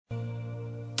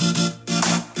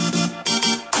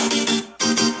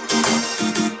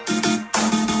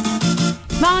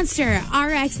Monster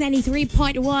RX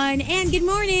 93.1. And good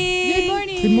morning. Good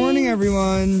morning. Good morning,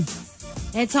 everyone.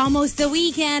 It's almost the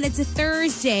weekend. It's a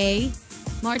Thursday,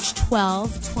 March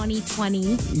 12,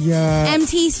 2020. Yeah.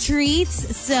 Empty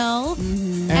streets still.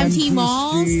 Empty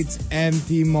malls. Streets,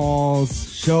 empty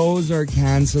malls. Shows are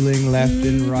canceling left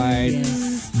and right.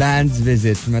 Yes. Band's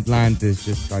visit from Atlantis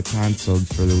just got canceled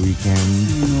for the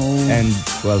weekend. No. And,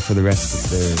 well, for the rest of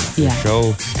the Yeah.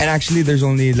 show. And actually, there's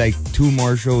only like 2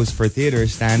 more shows for theater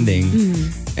standing.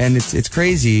 And it's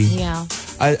crazy. Yeah.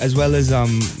 As well as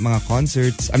mga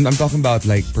concerts. I'm talking about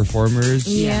like performers.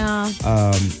 Yeah.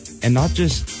 And not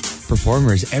just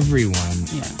performers, everyone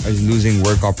is losing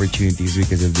work opportunities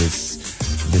because of this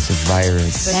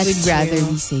virus. But That's we'd rather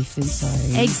true. be safe than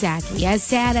sorry. Exactly. As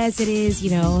sad as it is,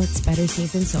 it's better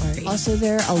safe than sorry. Also,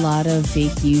 there are a lot of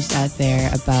fake news out there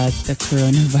about the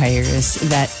coronavirus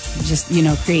that just,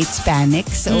 creates panic.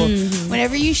 So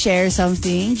whenever you share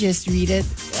something, just read it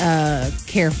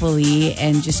carefully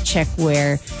and just check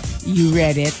where you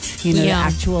read it, the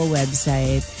actual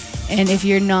website. And if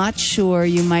you're not sure,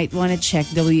 you might want to check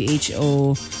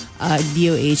WHO,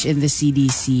 DOH, and the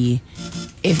CDC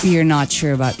if you're not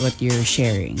sure about what you're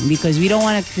sharing. Because we don't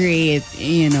want to create,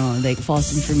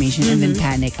 false information and then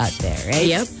panic out there, right?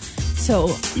 Yep. So,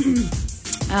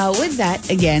 with that,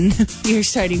 again, we are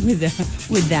starting with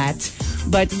that.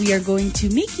 But we are going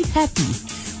to make you happy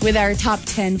with our top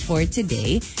 10 for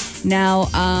today. Now,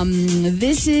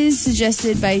 this is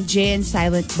suggested by Jay and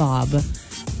Silent Bob.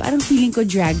 Parang feeling ko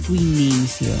drag queen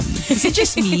names yun. Is it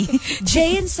just me?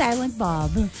 Jay and Silent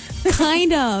Bob.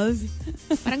 Kind of.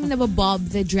 Parang nababob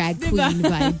the drag queen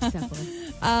vibes ako.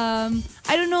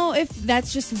 I don't know if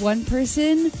that's just one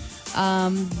person,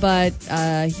 but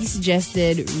he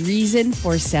suggested reason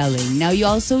for selling. Now, you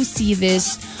also see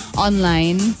this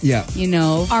online. Yeah.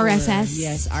 RFS.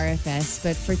 Yes, RFS.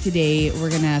 But for today, we're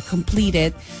going to complete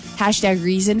it. Hashtag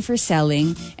reason for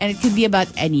selling. And it could be about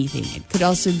anything. It could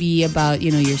also be about,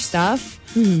 your stuff.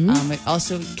 It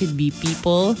also could be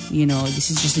people. This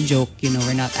is just a joke.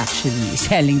 We're not actually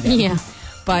selling them. Yeah.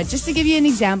 But just to give you an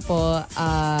example,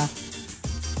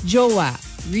 jowa,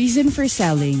 reason for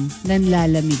selling,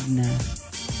 nanlalamig na.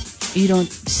 You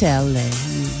don't sell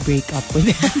you break up with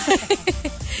them.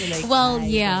 Well,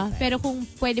 yeah. Pero kung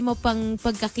pwede mo pang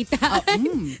pagkakitaan.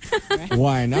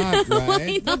 Why not,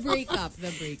 right? The breakup.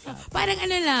 Parang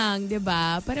lang, di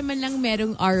ba? Para man lang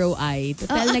merong ROI.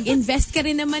 Total, nag-invest ka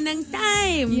rin naman ng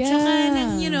time. Yeah. Tsaka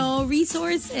ng,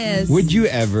 resources. Would you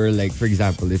ever, like, for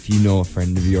example, if you know a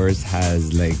friend of yours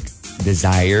has, like,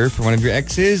 desire for one of your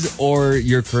exes or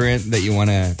your current that you want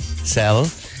to sell,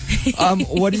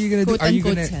 what are you going to do? Are you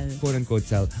going to, quote unquote,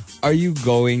 sell? Are you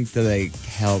going to, like,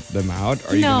 help them out?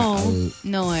 Or are you going to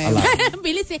No, allow?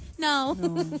 Bilis eh. No.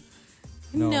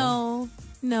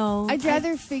 No. I'd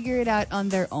rather figure it out on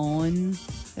their own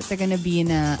that they're gonna be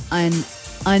in a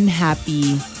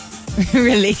unhappy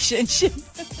relationship.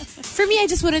 For me, I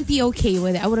just wouldn't be okay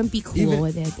with it. I wouldn't be cool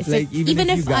with it. Even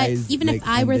if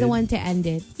I were the ended? one to end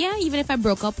it. Yeah, even if I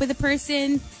broke up with a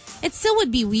person, it still would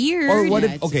be weird. Or what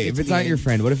Yeah, if, if it's not weird. your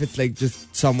friend, what if it's, like,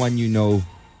 just someone you know,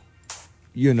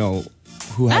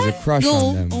 who has a crush go.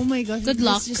 on them? Oh my gosh. Good this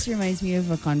luck. just reminds me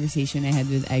of a conversation I had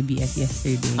with IBF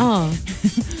yesterday. Oh.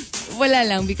 Wala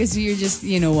lang because we were just,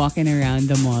 walking around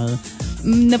the mall.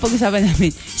 Napag-usapan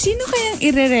namin, sino kayang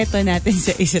irereto natin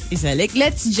sa isa't isa? Like,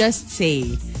 let's just say,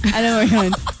 alam mo yun,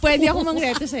 pwede ako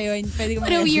mangreto sa'yo. Pwede ko What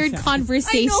a mangreto weird sa'yo.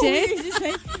 conversation. I know, we're just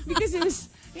like, because it was,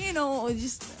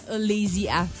 just a lazy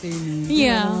afternoon.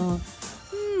 Yeah.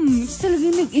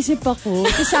 Talagang nag-isip ako.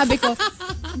 Tapos sabi ko,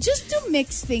 just to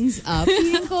mix things up,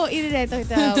 feeling ko, irereto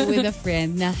kita with a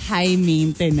friend na high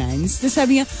maintenance. Tapos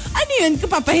sabi niya, ano yun?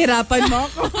 Kapapahirapan mo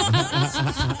ako?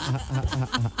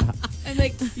 I'm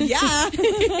like, yeah.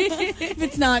 If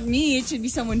it's not me, it should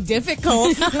be someone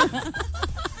difficult.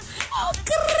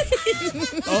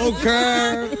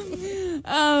 Okay.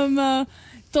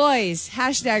 Toys.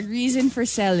 Hashtag reason for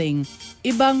selling.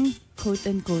 Ibang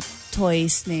quote-unquote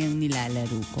toys na yung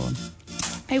nilalaro ko.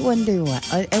 I wonder what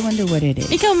it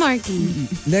is. Ikaw, Markki.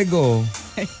 Lego.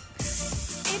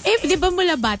 Di ba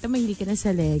mula bata, mahilig ka na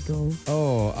sa Lego?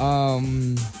 Oh,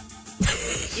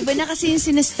 Iba na kasi yung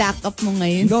sinastack up mo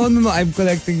ngayon. no, I'm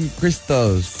collecting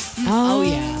crystals. Oh,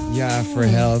 yeah. Yeah, for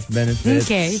health benefits.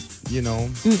 Okay.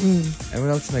 And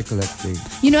what else am I collecting?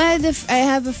 I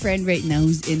have a friend right now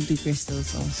who's into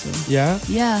crystals also. Yeah?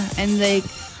 Yeah, and like,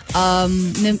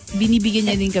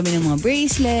 binibigyan niya din kami ng mga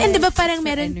bracelets. And diba parang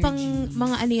for meron energy. pang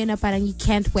mga yun na parang you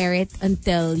can't wear it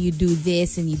until you do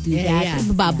this and you do that. Yeah.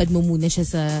 Ibababad mo muna siya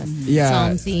sa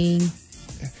something.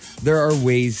 There are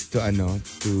ways to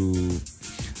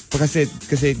Kasi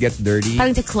it gets dirty.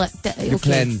 Parang to You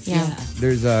cleanse. Yeah.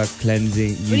 There's a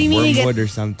cleansing. What do you mean wormwood or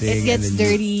something. It gets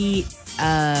dirty,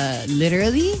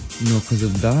 literally? No, because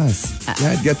of dust.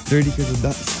 Yeah, it gets dirty because of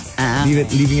dust. Okay.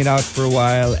 Leaving it out for a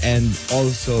while, and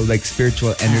also like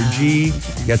spiritual energy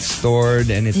gets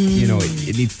stored, and it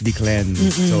it needs to be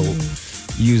cleansed. So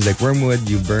you use like wormwood,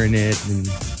 you burn it, and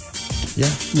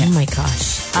yeah. Oh my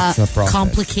gosh. It's a process.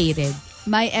 Complicated.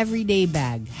 My everyday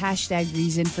bag.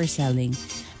 #reason for selling.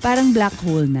 Parang black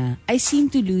hole na. I seem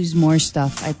to lose more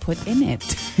stuff I put in it.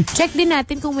 Check din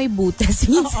natin kung may butas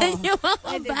minsan yung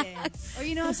mga bag. Or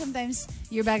you know, sometimes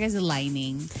your bag has a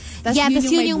lining. Tas yun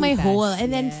yung may butas. hole. And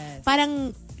then,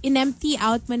 parang in-empty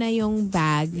out mo na yung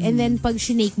bag. And then, pag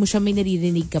shake mo siya, may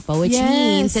naririnig ka pa. Which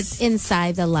means it's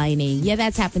inside the lining. Yeah,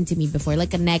 that's happened to me before.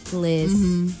 Like a necklace.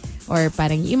 Or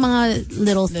parang yung mga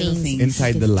little things.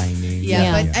 Inside the lining.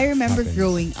 Yeah, but I remember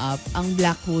growing up, ang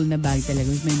black hole na bag talaga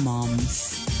was my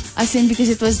mom's. As in, because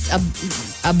it was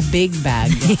a big bag.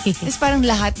 Tapos parang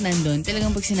lahat nandun.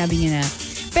 Talagang pag sinabi niya na,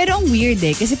 pero ang weird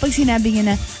kasi pag sinabi niya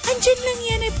na, andyan lang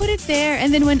yan, I put it there.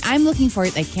 And then when I'm looking for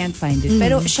it, I can't find it.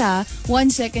 Pero siya, 1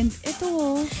 second,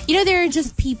 ito. You know, there are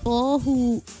just people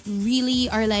who really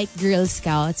are like Girl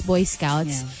Scouts, Boy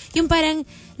Scouts. Yeah. Yung parang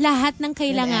lahat ng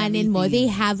kailanganin mo, they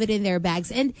have it in their bags.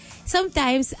 And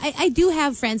sometimes, I do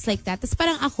have friends like that. Tapos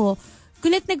parang ako,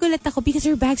 gulat na gulat ako because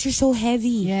their bags are so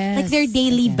heavy. Yes. Like their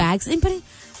daily bags. And parang,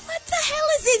 what the hell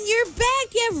is in your bag?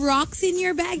 You have rocks in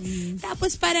your bag.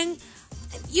 Tapos parang,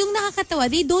 yung nakakatawa,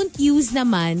 they don't use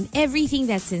naman everything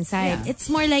that's inside. Yeah. It's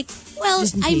more like, well,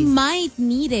 I might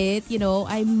need it,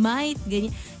 I might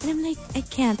ganyan. And I'm like, I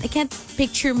can't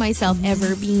picture myself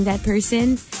ever being that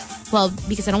person. Well,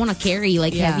 because I don't want to carry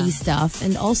like heavy stuff.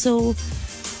 And also,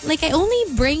 like I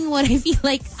only bring what I feel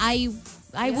like I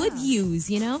would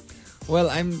use, Well,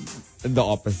 I'm the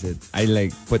opposite. I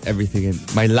like put everything in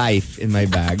my life in my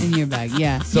bag. In your bag,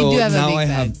 yeah. So you do have now a big I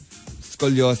bag. have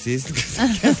scoliosis because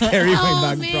I can't carry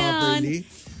my bag man. properly.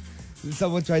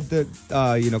 Someone tried to,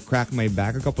 crack my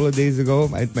back a couple of days ago.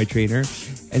 My trainer,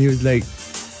 and he was like,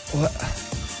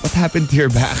 "What happened to your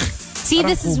back?" See,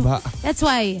 Parang that's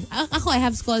why I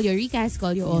have scolio. Rica has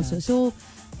scolio also. So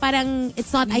parang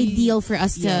it's not ideal for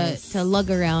us to lug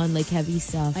around like heavy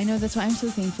stuff. I know, that's why I'm so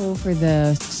thankful for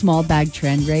the small bag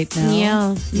trend right now.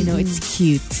 Yeah. You know, it's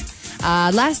cute.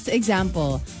 Last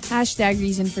example,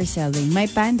 #reason for selling. My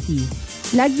panty.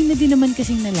 Lagi na din naman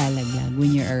kasing nalalaglag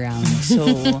when you're around. So,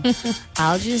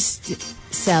 I'll just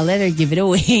sell it or give it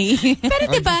away. Pero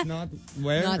diba, Not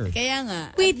where? Kaya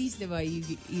nga, wait, at least diba, you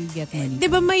get money.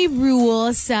 diba may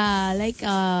rules sa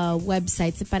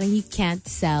websites na parang you can't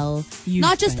sell Used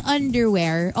not just panty.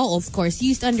 underwear. Oh, of course,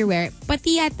 used underwear.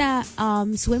 Pati yata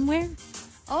swimwear.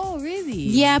 Oh,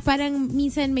 really? Yeah, parang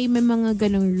minsan may mga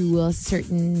ganong rules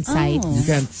certain sites. You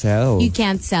can't sell. You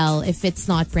can't sell if it's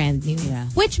not brand new. Yeah.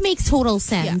 Which makes total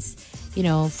sense,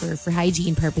 for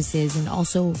hygiene purposes, and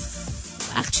also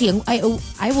actually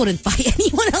I wouldn't buy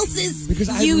anyone else's Because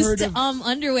I've used heard of-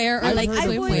 underwear or I've like heard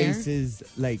of swimwear. places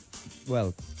like,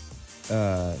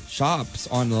 shops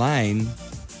online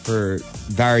for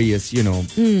various,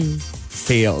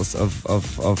 sales of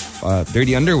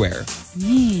dirty underwear.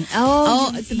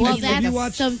 Oh, well, If you that's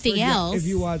watched- something else. If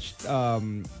you watched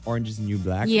Orange is the New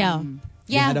Black, Yeah.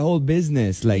 they had a whole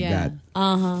business like that.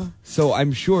 So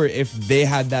I'm sure if they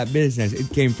had that business,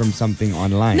 it came from something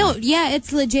online. No, yeah,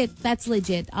 it's legit. That's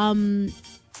legit.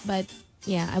 But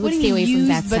yeah, I would What do stay you away from use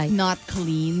that but site. not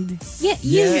cleaned? Yeah,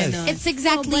 Yes. used. It's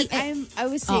exactly. No, but I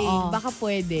was saying, baka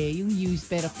pwede yung used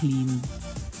pero cleaned.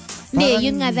 Hindi, Parang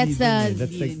yun nga, that's hindi the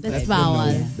din eh. that's the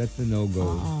bawal. That's the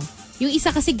no-go. Yung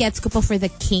isa kasi gets ko pa for the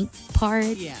kink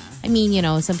part. Yeah. I mean,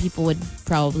 some people would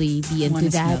probably be into Wanna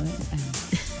that. smell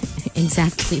it?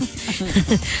 Exactly.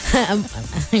 I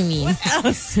mean, What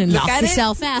else? knock at it.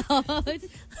 yourself out.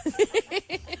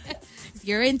 If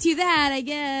you're into that, I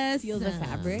guess. Feel the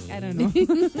fabric? I don't know.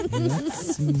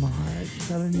 That's smart.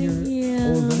 Selling your Yeah.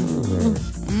 old underwear.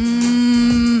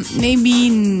 Maybe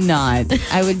not.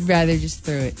 I would rather just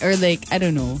throw it. Or I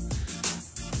don't know.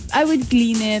 I would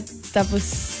clean it.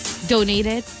 Tapos, Donate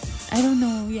it. I don't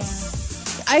know. Yeah.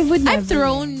 I would never. I've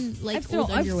thrown old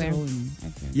I've underwear. thrown.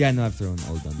 Yeah, no, I've thrown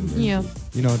old underwear. Yeah.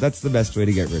 That's the best way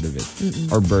to get rid of it.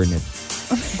 Or burn it.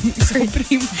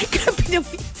 Grabe na.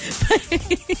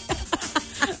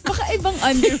 Baka ibang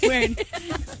underwear.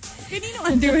 Kaninong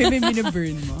underwear may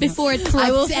binaburn mo? Before it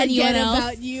I will corrupts anyone forget else.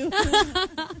 about you.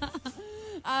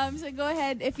 So go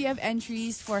ahead, if you have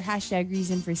entries for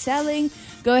 #reason for selling,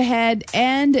 go ahead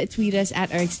and tweet us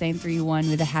at RX931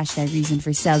 with the #reason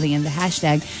for selling and the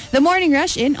hashtag The Morning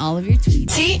Rush in all of your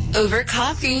tweets. Tea over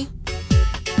coffee.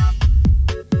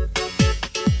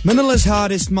 Manila's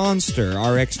hottest monster,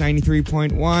 RX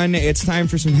 93.1. It's time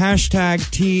for some hashtag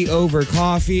tea over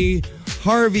coffee.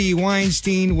 Harvey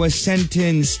Weinstein was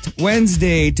sentenced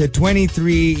Wednesday to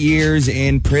 23 years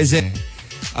in prison.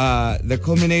 The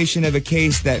culmination of a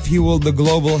case that fueled the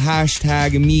global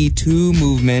hashtag Me Too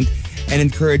movement and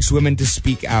encouraged women to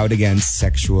speak out against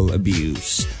sexual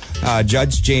abuse.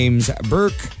 Judge James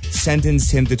Burke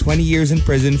sentenced him to 20 years in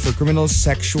prison for criminal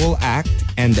sexual act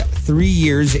and 3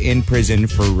 years in prison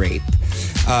for rape.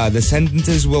 The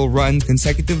sentences will run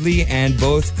consecutively and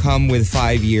both come with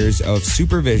 5 years of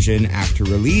supervision after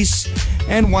release,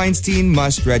 and Weinstein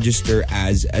must register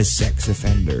as a sex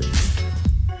offender.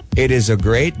 It is a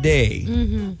great day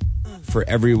for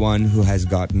everyone who has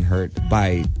gotten hurt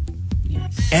by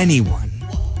anyone.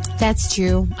 That's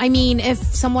true. I mean, if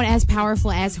someone as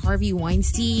powerful as Harvey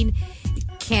Weinstein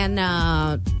can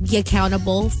be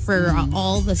accountable for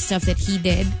all the stuff that he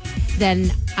did,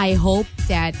 then I hope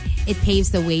that it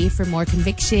paves the way for more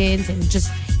convictions and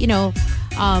just,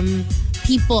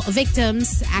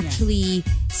 victims actually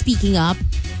speaking up.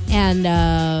 And,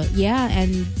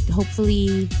 and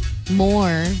hopefully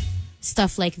more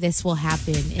stuff like this will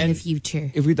happen in the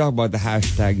future. If we talk about the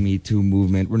hashtag Me Too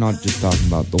movement, we're not just talking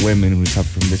about the women who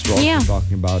suffer from this. We're also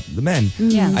talking about the men.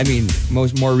 Yeah. I mean,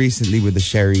 more recently with the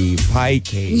Sherry Pie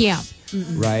case. Yeah.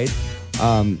 Right?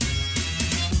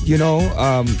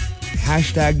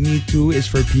 Hashtag Me Too is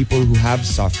for people who have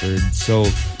suffered. So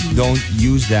don't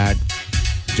use that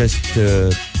just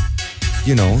to,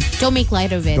 Don't make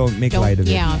light of it. Don't make light of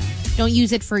it. Yeah. Don't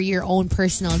use it for your own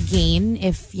personal gain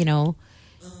if,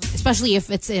 especially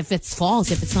if it's false,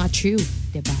 if it's not true.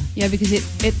 Diba? Yeah, because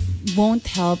it won't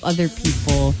help other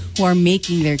people who are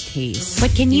making their case.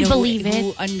 But can you believe it?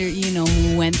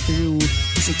 Who went through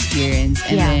this experience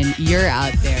and then you're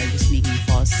out there just making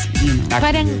false,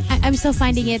 Parang, I'm still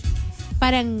finding it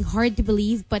parang hard to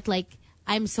believe, but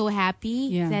I'm so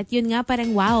happy that yun nga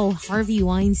parang wow, Harvey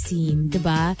Weinstein,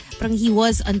 diba? Parang he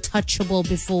was untouchable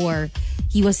before.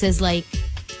 He was this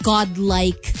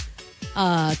godlike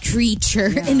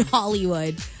creature in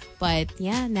Hollywood. But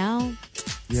now,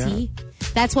 see,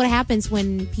 that's what happens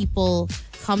when people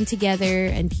come together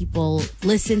and people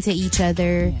listen to each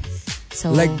other.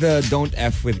 So like the Don't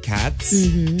F with Cats.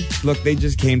 Look, they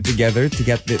just came together to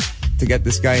get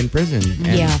this guy in prison.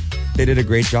 And they did a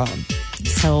great job.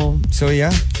 So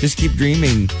yeah, just keep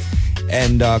dreaming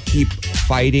and keep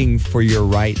fighting for your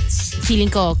rights. Feeling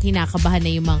ko kinakabahan na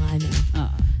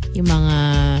yung mga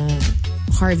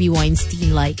Harvey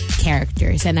Weinstein-like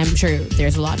characters, and I'm sure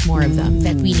there's a lot more of them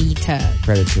that we need to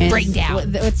bring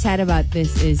down. What's sad about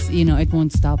this is, it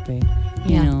won't stop it.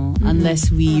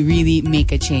 Unless we really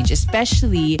make a change,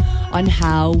 especially on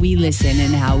how we listen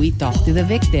and how we talk to the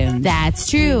victim. That's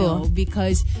true.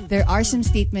 Because there are some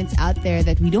statements out there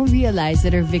that we don't realize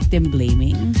that are victim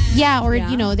blaming. Yeah, or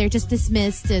they're just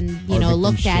dismissed and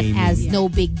looked at as no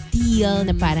big deal.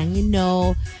 Na parang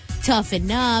toughen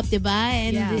up, diba?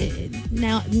 And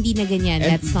now hindi na ganyan.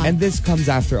 That's not. And this comes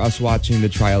after us watching the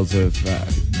trials of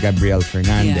Gabriel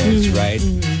Fernandez, right?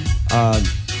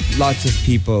 Lots of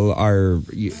people are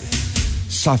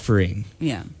suffering.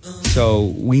 Yeah.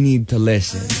 So we need to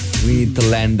listen. We need to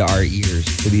lend our ears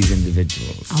to these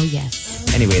individuals. Oh,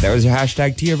 yes. Anyway, that was your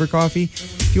hashtag tea over coffee.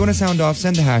 If you want to sound off,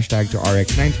 send the hashtag to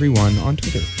RX931 on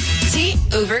Twitter. Tea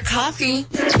over coffee.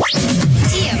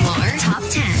 TMR Top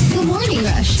 10. Good Morning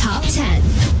Rush Top 10.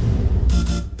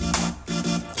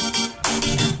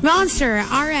 Monster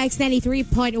RX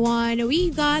 93.1.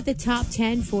 We got the top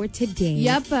 10 for today.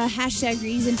 Yep, hashtag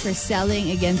reason for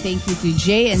selling. Again, thank you to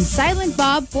Jay and Silent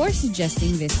Bob for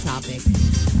suggesting this topic.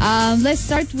 Let's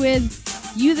start with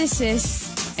Ulysses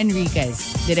and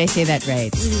Rica's. Did I say that right?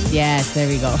 Yes, there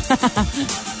we go.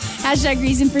 Hashtag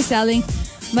reason for selling.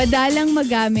 Madalang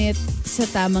magamit sa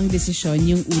tamang desisyon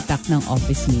yung utak ng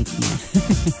office mate niya.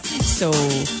 So,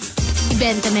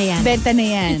 benta na yan. Benta na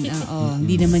yan. Oo.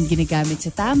 Hindi naman ginagamit sa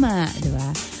tama. Diba?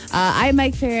 I'm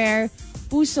Mike Ferrer.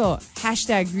 Puso.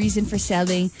 Hashtag reason for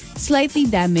selling. Slightly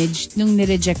damaged nung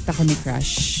nireject ako ni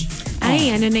crush.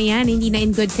 Ay, ano na yan? Hindi na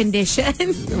in good condition.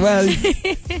 Well,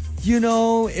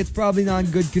 it's probably not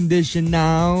in good condition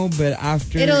now, but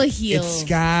after it'll heal. It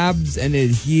scabs and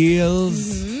it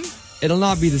heals. It'll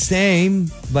not be the same,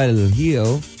 but it'll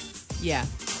heal. Yeah.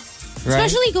 Right?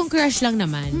 Especially kung crush lang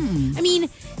naman. I mean,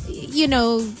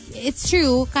 it's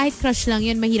true, kahit crush lang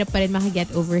yun, mahirap pa rin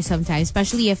makaget over sometimes.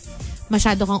 Especially if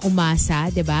masyado kang umasa,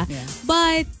 diba? Yeah.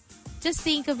 But, just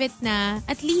think of it na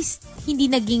at least hindi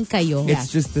naging kayo.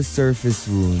 It's just the surface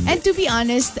wound. And to be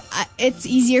honest, it's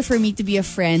easier for me to be a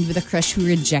friend with a crush who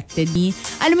rejected me.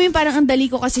 Alam mo yung parang ang dali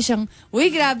ko kasi siyang, uy,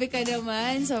 grabe ka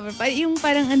naman. So, yung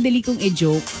parang ang dali kong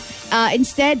i-joke.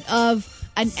 Instead of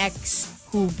an ex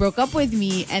who broke up with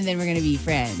me and then we're gonna be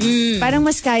friends. Parang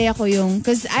mas kaya ko yung,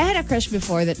 because I had a crush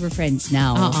before that we're friends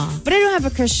now. But I don't have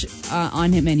a crush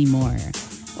on him anymore.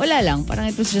 Wala lang. Parang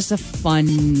it was just a fun...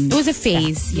 It was a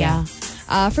phase, yeah.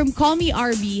 From Call Me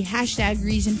RB, #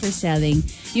 reason for selling,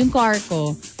 yung car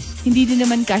ko, hindi din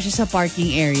naman kasya sa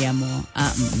parking area mo.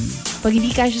 Pag hindi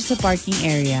kasya sa parking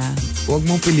area, Huwag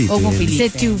mong pilitin. Is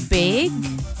it too big?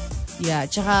 Yeah,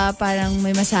 tsaka parang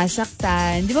may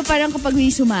masasaktan. Di ba parang kapag may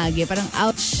sumagi, parang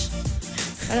ouch.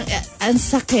 Parang ang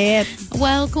sakit.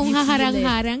 Well, kung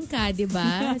haharang-harang ka, di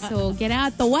ba? So, get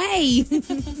out the way.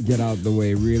 Get out the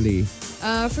way, really.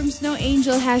 From Snow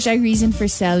Angel, # reason for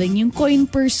selling, yung coin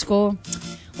purse ko,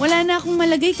 wala na akong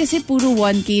malagay kasi puro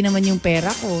 1K naman yung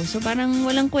pera ko. So parang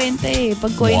walang kwenta eh.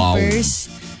 Pag coin purse,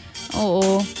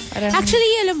 oo. Parang, actually,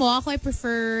 alam mo, ako I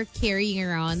prefer carrying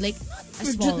around like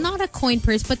not a coin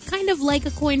purse, but kind of like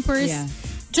a coin purse. Yeah.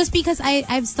 Just because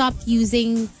I've stopped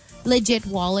using legit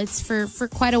wallets for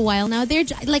quite a while now. They're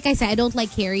like I said, I don't like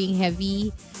carrying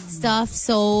heavy stuff.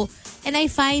 So, and I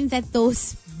find that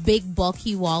those big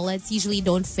bulky wallets usually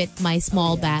don't fit my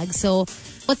small bag. So,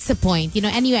 what's the point? You know,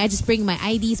 anyway, I just bring my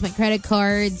IDs, my credit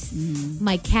cards,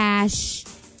 my cash.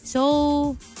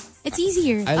 So, it's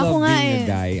easier. I love being a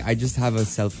guy. I just have a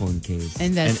cell phone case.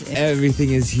 And that's it.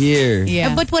 Everything is here.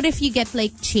 Yeah. But what if you get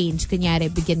like change? Kunyari,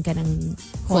 bigyan ka ng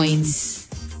coins.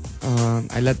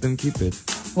 I let them keep it.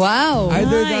 Wow.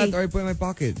 Either that or I put it in my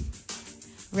pocket.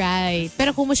 Right.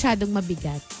 Pero kung masyadong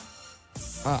mabigat.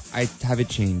 I have it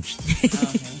changed.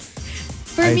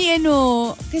 For me,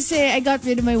 kasi I got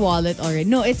rid of my wallet already.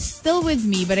 No, it's still with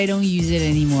me, but I don't use it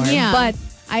anymore. Yeah. But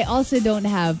I also don't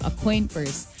have a coin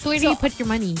purse. So where do you put your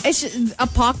money? It's just a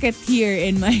pocket here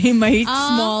in my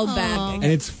small bag.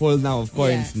 And it's full now of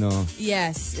coins, no?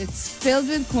 Yes, it's filled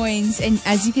with coins, and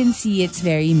as you can see, it's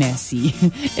very messy.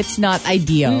 It's not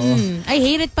ideal. I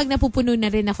hate it pag napupuno na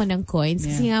rin ako ng coins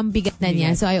kasi nga ang bigat na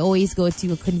niya. So I always go to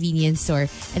a convenience store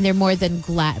and they're more than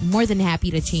happy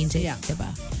to change it. Yeah.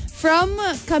 Diba? From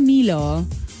Camilo,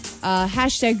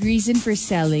 # reason for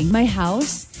selling, my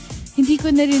house, hindi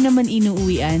ko na rin naman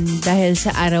inuuwian dahil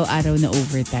sa araw-araw na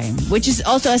overtime. Which is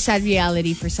also a sad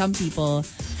reality for some people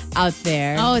out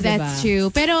there. Oh, diba? that's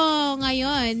true. Pero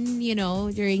ngayon,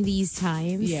 during these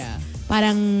times,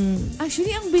 parang,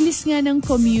 actually, ang bilis nga ng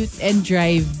commute and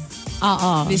drive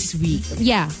this week.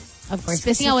 Yeah. Of course.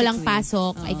 Kasi nga walang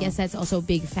pasok. I guess that's also a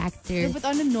big factor. But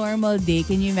on a normal day,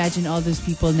 can you imagine all those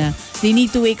people na they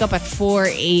need to wake up at 4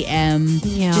 a.m.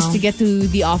 just to get to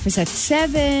the office at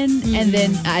 7 and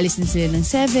then aalis na sila ng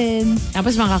 7.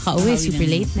 Tapos makaka-uwi super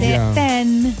late na.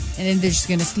 10 and then they're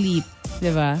just gonna sleep.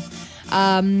 Diba?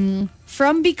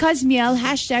 From Because Miel,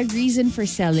 # reason for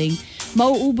selling,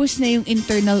 mauubos na yung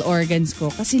internal organs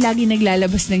ko kasi lagi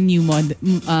naglalabas ng new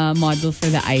model for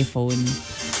the iPhone.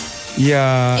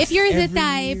 Yeah. If you're the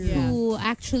type who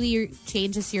actually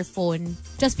changes your phone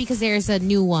just because there's a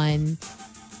new one,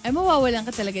 ay mawawalan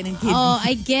ka talaga ng kidney. Oh,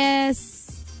 I guess.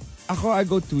 Ako, I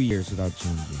go 2 years without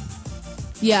changing.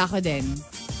 Yeah, ako din.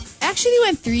 I actually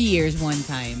went 3 years one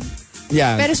time.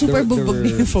 Yeah. Pero super bugbog na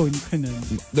yung phone ko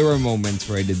nun. There were moments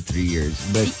where I did 3 years.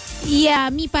 But yeah,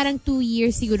 me parang 2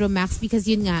 years siguro max because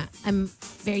yun nga, I'm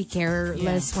very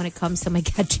careless when it comes to my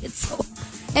gadgets. So,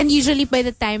 and usually by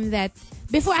the time that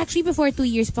before 2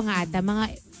 years pa nga ata,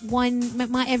 mga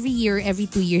every year,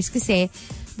 every 2 years kasi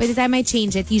by the time I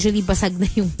change it, usually basag na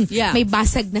yung, may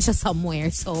basag na siya somewhere.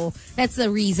 So, that's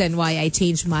the reason why I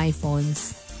changed my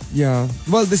phones. Yeah.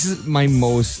 Well, this is my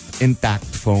most intact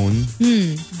phone.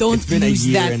 Don't use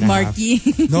that, Markki.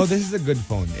 No, this is a good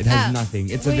phone. It has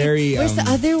nothing. It's a very... Where's the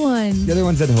other one? The other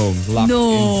one's at home. Locked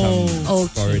in some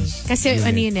storage. Kasi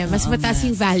mas mataas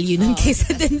yung value nun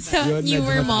kaysa din sa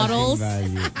newer models.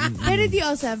 Pero do you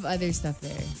also have other stuff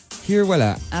there? Here,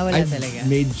 wala. Wala I've talaga.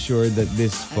 made sure that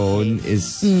this phone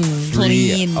is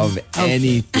free of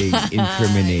anything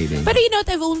incriminating. But you know what?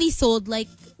 I've only sold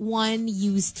like one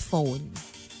used phone.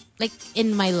 Like,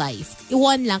 in my life.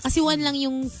 One lang. Kasi one lang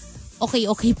yung okay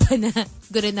pa na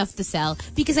good enough to sell.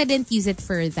 Because I didn't use it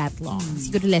for that long.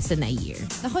 Siguro less than a year.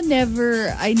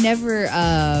 I never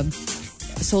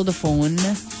sold a phone.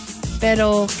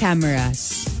 Pero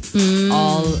cameras.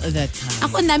 All the time.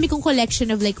 Ako, ang dami kong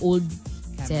collection of like old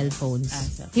cellphones.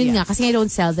 Yun nga, kasi I don't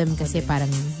sell them kasi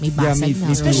parang may basag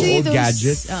na. Especially those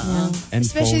gadgets. And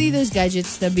especially those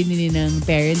gadgets na binili ng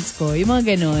parents ko. Yung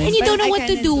mga ganon. And you don't know what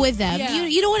to do with them.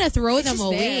 You don't want to throw them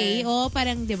away.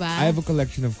 Parang, di ba? I have a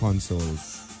collection of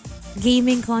consoles.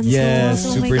 Gaming consoles. Yes,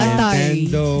 oh Super Atari.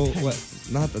 Nintendo. What?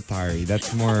 Not Atari.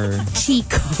 That's more...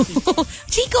 Chico.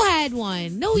 Chico had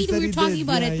one. No, we were talking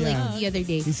about it like the other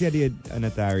day. He said he had an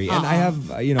Atari. And I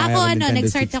have, I have a Nintendo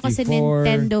nag-start 64. ako sa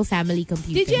Nintendo family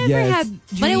computer. Did you ever have...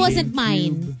 But it wasn't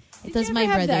mine. It was my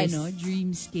brother's.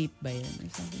 Dreamscape ba yun or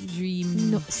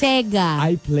something? No, Sega.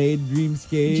 I played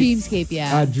Dreamscape. Dreamscape,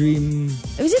 yeah.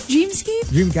 Was it Dreamscape?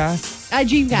 Dreamcast?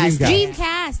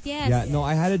 Dreamcast, yes. Yeah, no,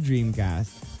 I had a Dreamcast.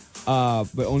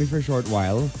 But only for a short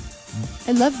while.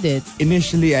 I loved it.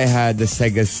 Initially, I had the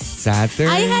Sega Saturn.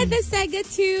 I had the Sega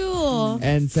too.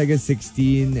 And Sega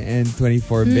 16 and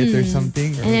 24-bit or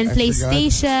something. And then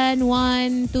PlayStation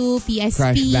 1, 2, PSP.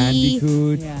 Crash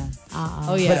Bandicoot. Yeah.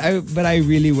 Oh yeah. But I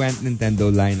really went Nintendo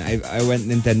line. I went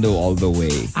Nintendo all the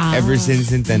way. Ever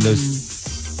since Nintendo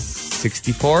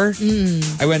 64.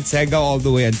 I went Sega all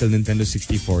the way until Nintendo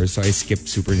 64. So I skipped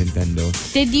Super Nintendo.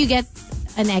 Did you get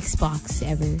an Xbox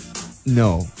ever?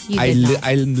 No. I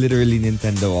literally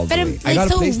Nintendo all the way. I got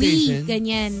a PlayStation.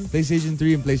 Ganyan. PlayStation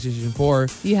 3 and PlayStation 4.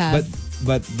 You have.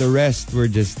 But the rest were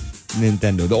just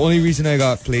Nintendo. The only reason I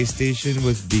got PlayStation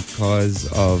was because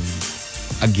of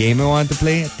a game I wanted to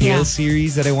play, a Tales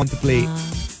series that I wanted to play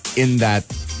in that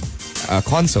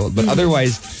console. But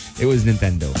otherwise, it was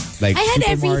Nintendo. Like I had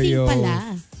Super everything Mario,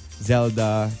 pala.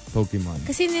 Zelda, Pokemon.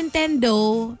 Kasi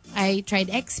Nintendo, I tried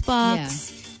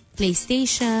Xbox,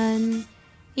 PlayStation,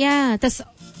 tas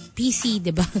PC,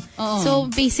 diba? So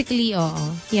basically,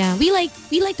 yeah, we like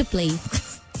to play.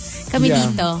 Kami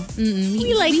dito.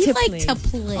 We like to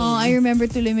play. Oh, I remember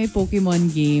tuloy may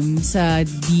Pokemon game sa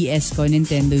DS ko,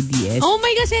 Nintendo DS. Oh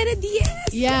my gosh, I had a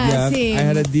DS. Yeah, same. I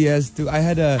had a DS too. I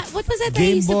had a what was that Game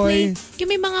I used Boy. to play? Yung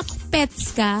may mga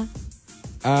pets ka.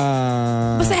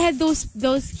 Basta I had those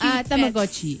cute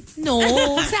Tamagotchi. Pets. No,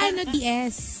 sa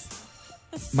DS.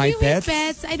 My Pets?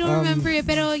 Pets? I don't remember it,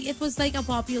 pero it was like a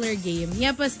popular game.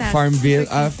 Yeah, basta. Farmville,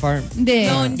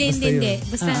 Hindi. No, hindi.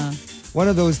 Basta. One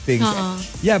of those things.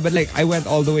 Yeah, but like I went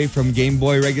all the way from Game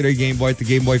Boy, regular Game Boy, to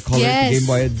Game Boy Color, to Game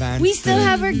Boy Advance. We still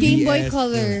have our Game Boy DS,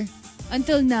 Color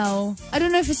until now. I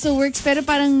don't know if it still works, pero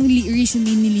parang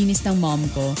recently nilinis ng mom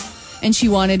ko. And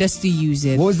she wanted us to use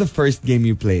it. What was the first game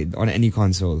you played on any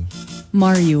console?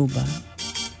 Mario ba?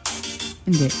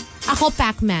 Hindi. Ako,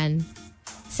 Pac-Man.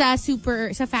 Sa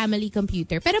family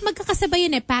computer. Pero magkakasabay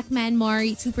yun Pac-Man,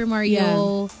 Super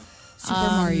Mario.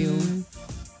 Super Mario.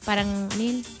 Parang, ano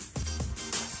yun?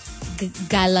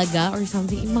 Galaga or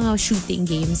something. Yung mga shooting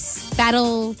games.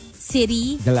 Battle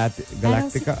City.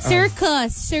 Galactica.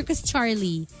 Circus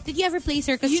Charlie. Did you ever play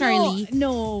Circus Charlie?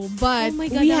 No, but oh my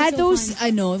God, we had fun.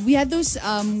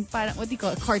 parang what do you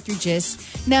call it, cartridges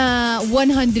na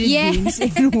 100 games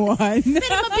in one.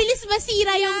 Pero mabilis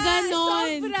masira yung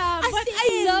ganon. But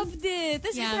I loved it.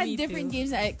 Tapos it had different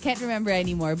games. I can't remember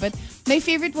anymore. But my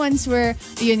favorite ones were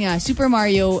Super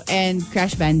Mario and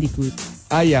Crash Bandicoot.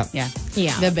 Yeah.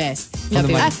 The best.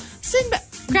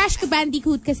 Crash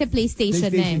Bandicoot kasi PlayStation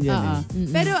na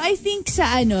Pero I think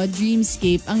sa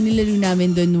Dreamscape, ang nilaro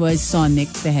namin dun was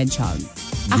Sonic the Hedgehog.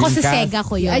 Ako sa Sega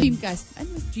ko yun. Dreamcast. Ano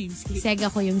was Dreamscape?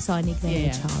 Sega ko yung Sonic the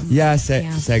Hedgehog. Yeah,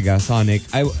 Sega, Sonic.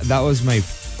 That was my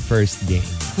first game.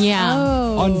 Yeah.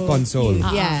 On console.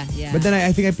 Yeah. But then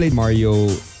I think I played Mario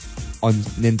on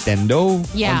Nintendo.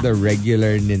 Yeah. On the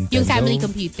regular Nintendo. Yung family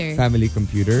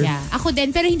computer. Yeah. Ako din,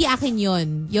 pero hindi akin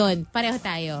yun. Yun, pareho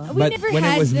tayo. But when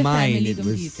it was mine, family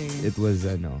computer. it was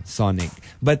Sonic.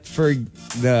 But for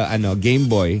the Game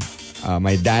Boy,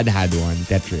 my dad had one,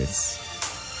 Tetris.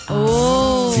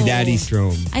 Oh. Si Daddy's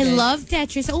Rome. I love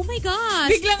Tetris. Oh my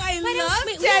gosh. Biglang I love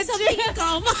Tetris. Something in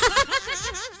common.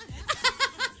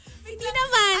 Hindi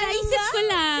naman. Naisip ko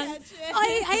lang.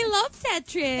 I love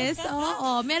Tetris.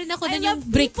 Oo. Meron ako nun yung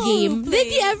brick game. Did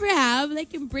you ever have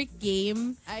like yung brick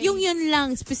game? Yung yun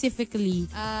lang specifically.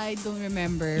 I don't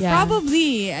remember. Yeah.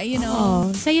 Probably. It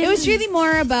was really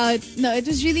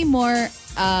more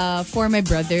for my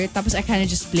brother. Tapos I kind of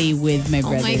just play with my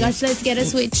brother. Oh my goch, let's get a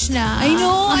Switch na. I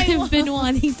know. I've been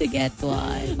wanting to get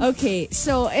one. Okay,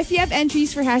 so if you have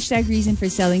entries for hashtag reason for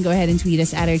selling, go ahead and tweet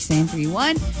us at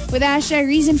RX931 with the hashtag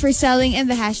reason for selling and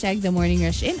the hashtag the morning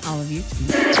rush in all of your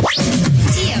tweets.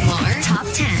 TMR Top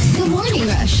 10. The Morning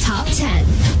Rush Top 10.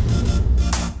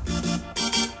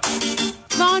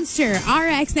 Monster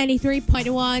RX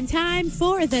 93.1. Time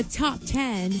for the top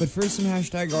 10. But first, some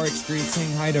hashtag RX Street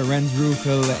saying hi to Renz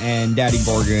Rufil and Daddy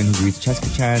Borgen, who greets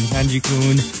Cheska Chan, Sanji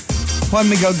Kun, Juan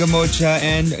Miguel Gamocha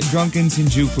and Drunken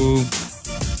Shinjuku,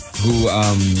 who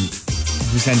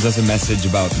sends us a message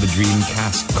about the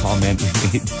Dreamcast comment we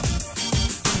made.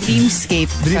 Dreamscape.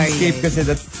 Dreamscape kasi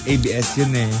that's ABS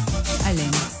yun eh.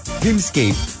 Alin?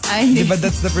 Dreamscape. Diba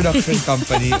that's the production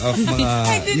company of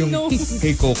mga yung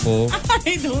kay Coco.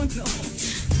 I don't know.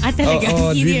 Talaga?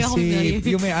 Oo, Hindi ako Dreamscape.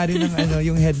 Yung may-ari ng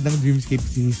yung head ng Dreamscape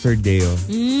si Sir Deo.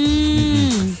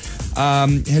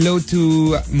 Hello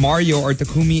to Mario or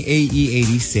Takumi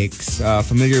AE86,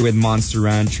 familiar with Monster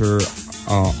Rancher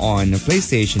on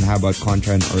PlayStation. How about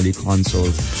Contra and early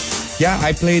consoles? Yeah,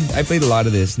 I played a lot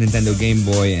of this. Nintendo Game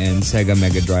Boy and Sega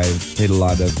Mega Drive. Played a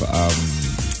lot of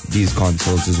these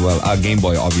consoles as well. Game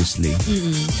Boy, obviously.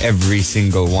 Every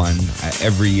single one.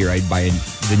 Every year I'd buy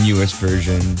the newest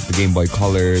version. The Game Boy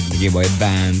Color, the Game Boy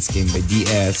Advance, Game Boy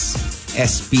DS,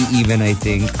 SP even, I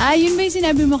think. Yun ba yung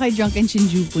sinabi mo kay Drunken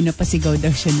Shinjuku na pasigaw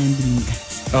daw siya ng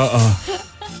Dreamcast? Oo.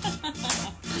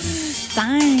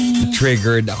 Fine.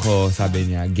 Triggered ako, sabi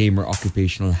niya, gamer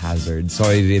occupational hazard.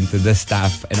 Sorry rin to the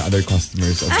staff and other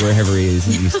customers of wherever he is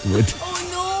in Eastwood. Oh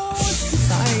no!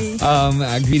 Sorry.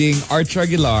 Greeting Arch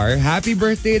Aguilar. Happy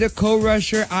birthday to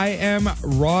co-rusher. I am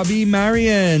Robbie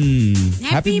Marion.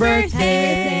 Happy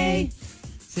birthday.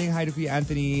 Saying hi to Kuya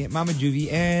Anthony, Mama Juvie,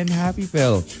 and Happy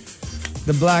Phil.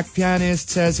 The Black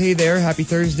Pianist says, hey there, happy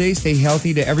Thursday. Stay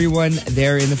healthy to everyone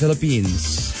there in the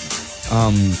Philippines.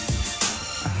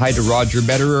 Hi to Roger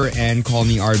Betterer and Call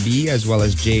Me RB, as well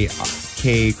as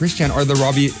J.K. Christian, or the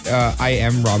Robbie, I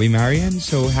am Robbie Marion.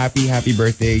 So happy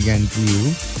birthday again to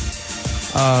you.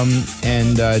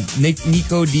 And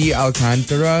Nico D.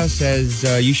 Alcantara says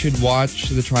you should watch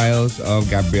the trials of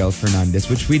Gabriel Fernandez,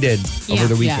 which we did over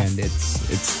the weekend. Yeah.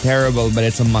 It's terrible, but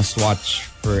it's a must-watch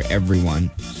for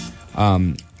everyone.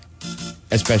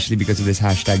 Especially because of this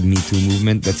hashtag #MeToo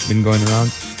movement that's been going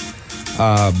around.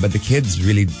 But the kids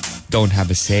really don't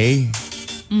have a say.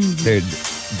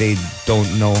 They don't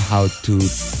know how to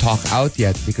talk out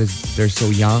yet because they're so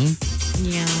young.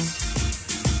 Yeah.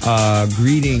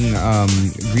 Greeting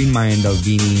Green Mayan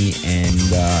Dalvini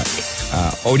and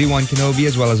Obi-Wan Kenobi,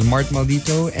 as well as Mart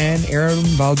Maldito and Aaron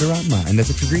Valderrama. And that's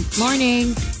it for greets.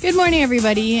 Morning. Good morning,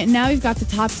 everybody. Now we've got the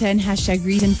top 10 hashtag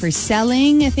reason for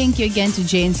selling. Thank you again to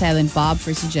Jay and Silent Bob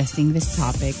for suggesting this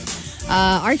topic.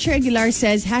 Archer Aguilar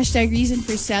says, hashtag reason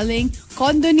for selling,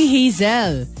 condo ni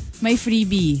Hazel. My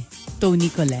freebie, Tony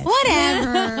Colette.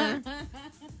 Whatever.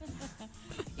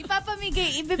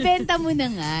 Ipapamigay, ibebenta mo na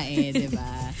nga di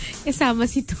ba? Kasama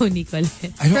si Tony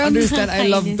Colette. I don't understand. I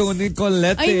love Tony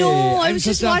Colette. I know. I I'm was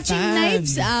just such a watching fan.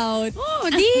 Knives Out. Oh,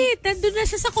 nandun na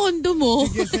siya sa condo mo.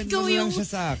 Sige, send mo na lang siya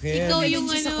sa akin. Ikaw yung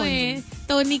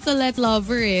Tony Colette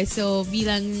lover So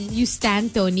bilang you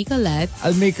stand Tony Colette.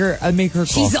 I'll make her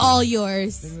She's coffee. all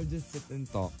yours. Then we'll just sit and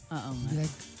talk. Be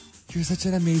like, you're such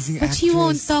an amazing But actress. she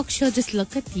won't talk. She'll just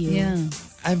look at you. Yeah.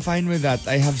 I'm fine with that.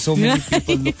 I have so many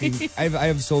people looking. I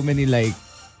have so many like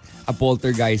a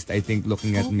poltergeist, I think,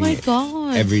 looking at Oh me my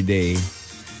God. every day.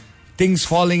 Things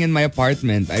falling in my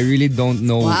apartment. I really don't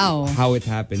know how it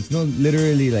happens. No,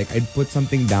 literally, like I'd put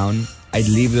something down, I'd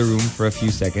leave the room for a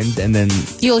few seconds, and then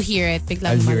You'll hear it.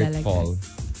 I'll hear it fall.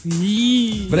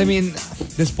 But I mean,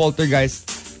 this poltergeist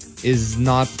is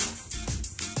not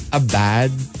a bad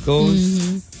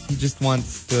ghost. He just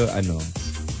wants to,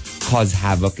 cause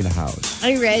havoc in the house.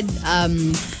 I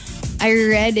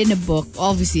read in a book,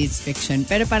 obviously it's fiction,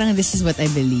 pero parang this is what I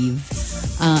believe.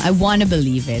 I want to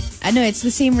believe it. It's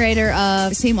the same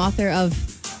same author of,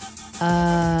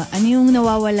 ano yung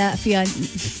nawawala,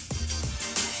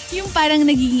 yung parang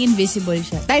nagiging invisible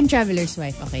siya. Time Traveler's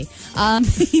Wife, okay.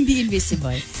 Hindi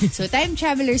invisible. So, Time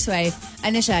Traveler's Wife,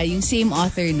 siya, yung same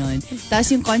author nun. Tapos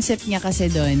yung concept niya kasi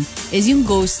dun is yung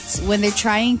ghosts, when they're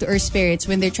trying to, or spirits,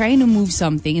 when they're trying to move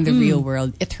something in the real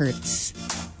world, it hurts.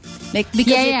 Like,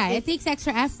 because it takes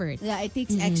extra effort. Yeah, it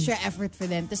takes extra effort for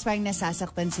them. Tapos parang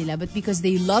nasasaktan sila. But because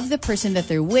they love the person that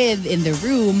they're with in the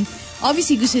room,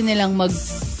 obviously gusto nilang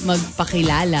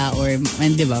magpakilala or,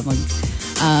 di ba,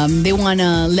 they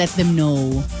wanna let them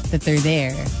know that they're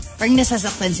there. Parang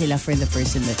nasasaktan sila for the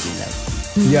person that you love.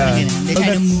 Yeah. They're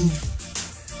trying to move.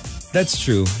 That's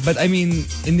true. But I mean,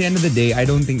 in the end of the day, I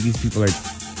don't think these people are,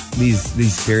 these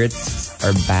spirits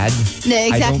are bad. No, exactly.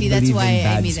 I don't That's believe why in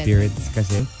bad I made spirits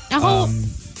kasi.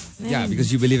 Yeah,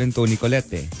 because you believe in Tony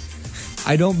Colette.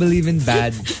 I don't believe in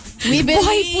bad. We believe.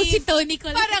 Buhay po si Tony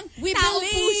Colette. Parang, we Tao po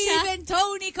believe siya. in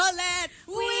Tony Colette.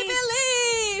 We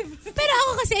believe. Pero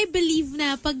ako kasi I believe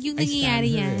na pag yung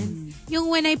nangyayari yan, yung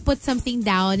when I put something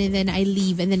down and then I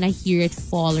leave and then I hear it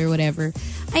fall or whatever,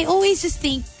 I always just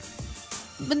think,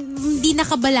 hindi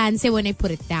nakabalanse when I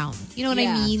put it down. You know what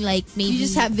I mean? Like, maybe... You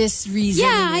just have this reason.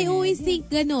 Yeah, I always think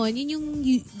ganon. Yun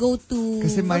yung go-to...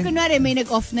 Kasi or kunwari, may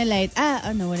nag-off na light.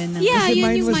 Wala na. Yeah, kasi yun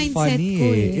mine yung was mindset funny. ko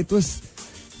eh. It was,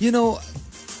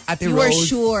 Ate You were Rose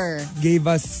sure. gave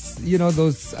us,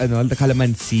 those, the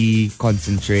calamansi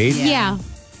concentrate. Yeah.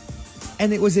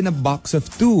 And it was in a box of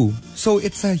 2. So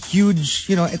it's a huge,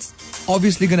 it's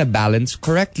obviously gonna balance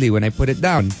correctly when I put it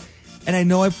down. And I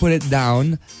know I put it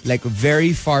down like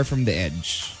very far from the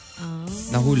edge.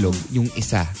 Nahulog yung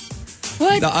isa.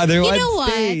 What? The other one You know what?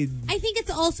 stayed. I think it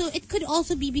could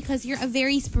also be because you're a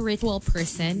very spiritual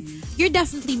person. You're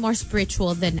definitely more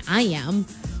spiritual than I am.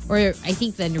 Or I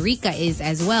think than Rica is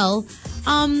as well.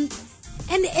 And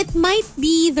it might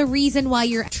be the reason why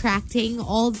you're attracting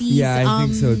all these... Yeah, I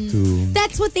think so too.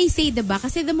 That's what they say, diba?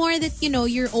 Kasi the more that,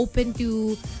 you're open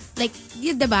to... Like,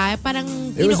 yun, diba? Parang,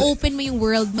 open mo yung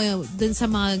world mo dun sa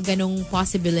mga ganong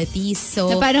possibilities. So,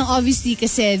 Na parang obviously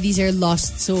kasi these are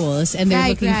lost souls and they're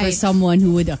looking for someone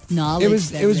who would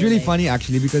acknowledge them. It was really funny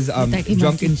actually because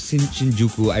Drunk in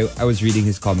Shinjuku, I was reading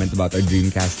his comment about our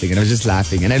dream casting and I was just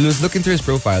laughing and I was looking through his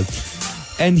profile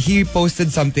and he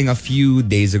posted something a few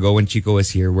days ago when Chico was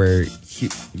here where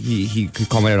he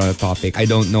commented on a topic. I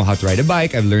don't know how to ride a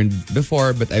bike. I've learned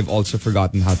before, but I've also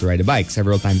forgotten how to ride a bike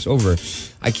several times over.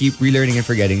 I keep relearning and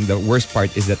forgetting. The worst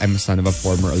part is that I'm a son of a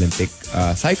former Olympic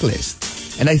cyclist.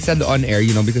 And I said on air,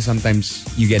 because sometimes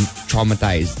you get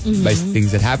traumatized by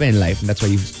things that happen in life, and that's why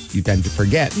you tend to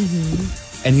forget.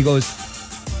 And he goes,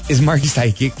 is Markki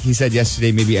psychic? He said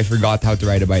yesterday, maybe I forgot how to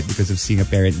ride a bike because of seeing a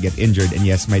parent get injured. And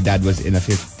yes, my dad was in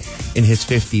his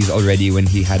 50s already when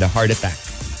he had a heart attack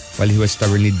while he was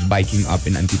stubbornly biking up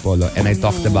in Antipolo. And I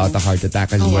talked about the heart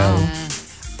attack as well.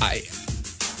 Wow.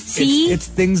 see? It's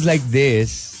things like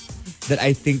this that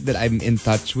I think that I'm in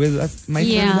touch with my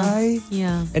third eye.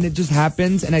 Yeah. And it just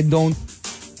happens and I don't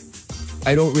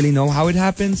really know how it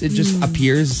happens. It just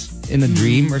appears in a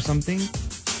dream or something.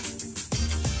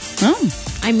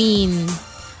 I mean,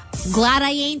 glad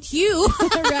I ain't you.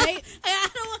 Right?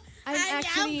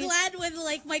 I'm glad with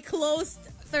like my closed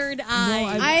third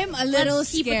eye. I'm a little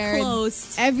keep scared it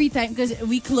closed. every time because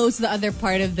we closed the other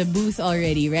part of the booth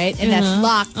already, right? And that's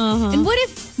locked. And what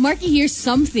if Markki hears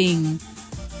something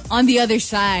on the other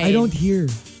side? I don't hear.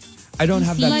 I don't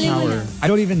have that Mali mo power. lang. I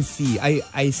don't even see.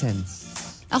 I sense.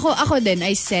 Ako din,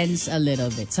 I sense a little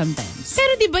bit sometimes.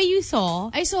 Pero di ba you saw?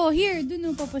 I saw here,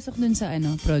 dun papasok dun sa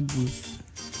prod booth.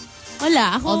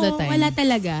 Wala. Ako, All the time. wala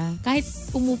talaga. Kahit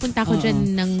pumupunta ako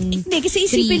dyan ng Hindi, kasi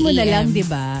isipin mo na 3 lang, AM. di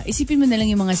ba? Isipin mo na lang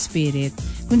yung mga spirit.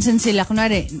 Kung saan sila,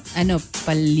 kunwari,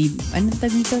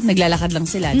 tag nito? Naglalakad lang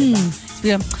sila, di ba?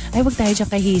 Sabi lang, ay, wag tayo dyan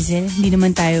kay Hazel. Hindi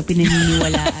naman tayo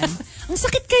pinaniniwalaan. Ang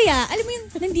sakit kaya, alam mo yung,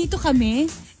 nandito kami,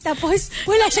 tapos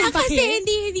wala siyang pake. Kasi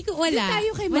hindi ko wala. Hindi tayo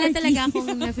kay Wala Markki. talaga akong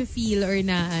nafe-feel or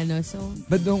na so.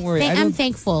 But don't worry. I'm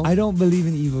thankful. I don't believe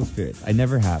in evil spirits. I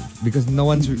never have. Because none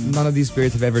of these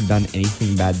spirits have ever done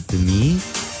anything bad to me.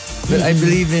 But I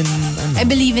believe in... I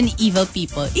believe in evil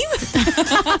people.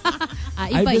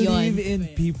 I Iba believe yun.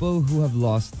 in people who have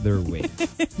lost their way.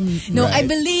 No, I Right.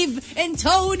 believe in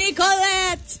Tony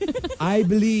Collette. I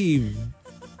believe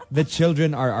the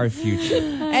children are our future.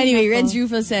 Anyway, Renz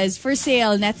Rufo says, for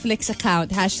sale, Netflix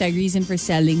account, #reason for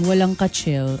selling, walang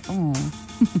ka-chill. Oh.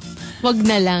 Wag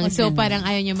na lang. Wag So na lang. parang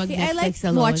ayaw niya I like mag-Netflix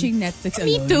alone. watching Netflix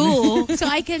Me alone. too. So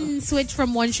I can switch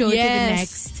from one show to the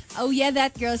next. Oh yeah,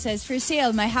 that girl says, for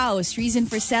sale, my house. Reason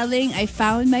for selling, I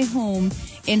found my home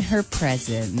in her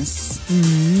presence.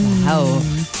 Wow.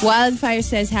 Wildfire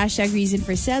says, #reason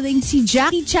for selling, si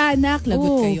Jackie Chanak.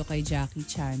 Lagot kayo kay Jackie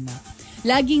Chanak.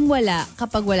 Laging wala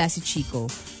kapag wala si Chico.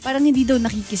 Parang hindi daw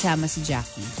nakikisama si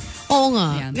Jackie. Oo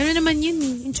nga. Yan. Gano'n naman yun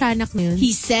eh. Yung tiyanak na yun.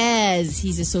 He says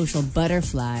he's a social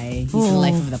butterfly. He's the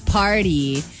life of the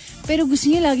party. Pero gusto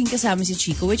niya laging kasama si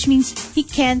Chico, which means he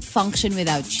can't function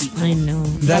without Chico. I know.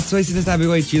 That's why sinasabi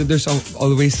ko kay Chito, there's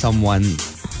always someone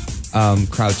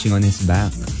crouching on his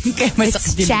back. Kaya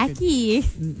It's Jackie.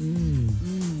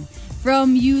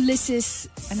 From Ulysses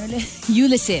Enriquez.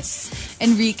 Ulysses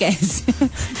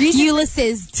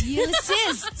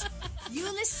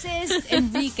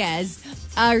Enriquez.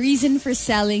 Reason for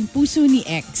selling, puso ni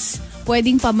ex.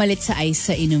 Pwedeng pamalit sa ice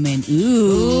sa inumin.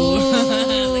 Ooh,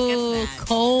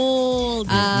 cold.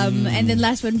 And then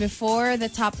last one before the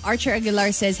top, Archer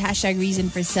Aguilar says, #reason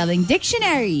for selling,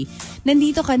 dictionary.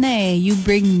 Nandito ka na eh. You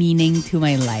bring meaning to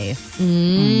my life.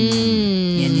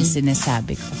 Yan yung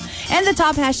sinasabi ko. And the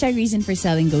top #reason for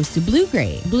selling goes to Blue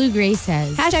Gray. Blue Gray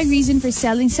says. #reason for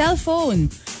selling, cellphone.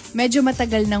 Medyo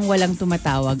matagal nang walang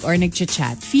tumatawag or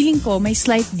nagchat-chat. Feeling ko may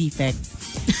slight defect.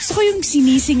 Gusto ko yung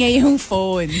sinisingay yung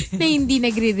phone. Na hindi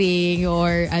nagre-ring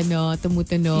or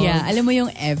tumutunog. Yeah, alam mo yung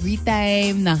every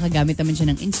time nakagamit naman siya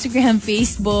ng Instagram,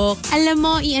 Facebook. Alam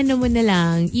mo, i-ano mo na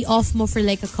lang, i-off mo for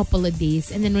like a couple of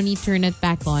days and then when you turn it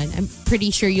back on, I'm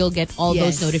pretty sure you'll get all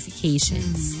those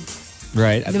notifications.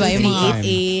 Right? At diba, the yung same mga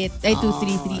time.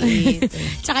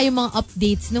 2338. Tsaka yung mga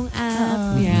updates ng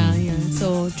app. Yeah.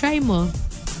 So, try mo.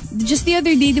 Just the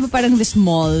other day, di ba parang the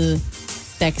small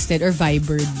texted or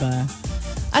Vibered ba?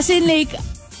 As in like,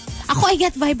 I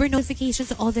get Viber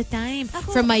notifications all the time.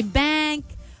 From my bank,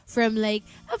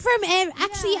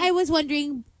 actually, I was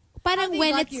wondering, parang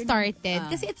when it started.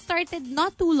 Kasi it started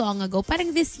not too long ago.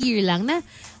 Parang this year lang na,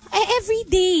 every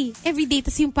day.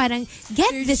 Tas yung parang,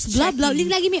 get this, blah, blah.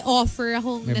 Lagi may offer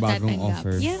akong may bagong natatanggap.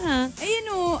 offer. Yeah.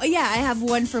 I have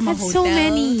one from a hotel. So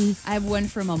many. I have one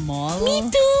from a mall. Me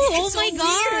too. It's oh my so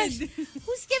gosh. weird.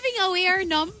 Who's giving away our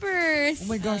numbers? Oh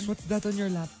my gosh, what's that on your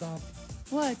laptop?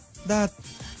 What? That.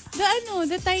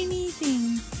 The tiny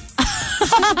thing.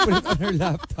 Put it on her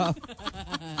laptop.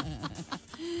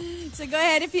 So go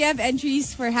ahead, if you have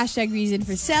entries for hashtag reason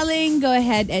for selling, go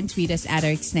ahead and tweet us at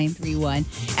RX931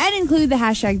 and include the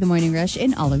hashtag The Morning Rush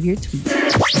in all of your tweets.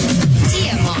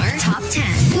 TMR Top 10.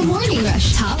 The Morning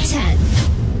Rush Top 10.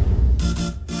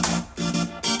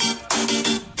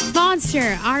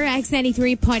 Monster RX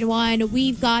 93.1.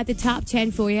 We've got the top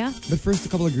 10 for you. But first, a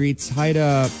couple of greets. Hi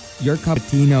to your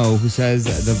Capitino, who says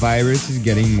the virus is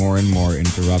getting more and more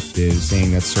interruptive,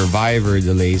 saying that Survivor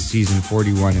delays season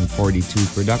 41 and 42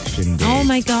 production dates. Oh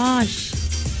my gosh.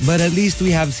 But at least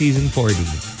we have season 40.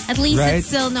 At least right? It's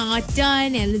still not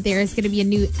done, and there's going to be a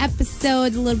new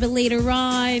episode a little bit later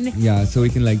on. Yeah, so we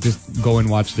can just go and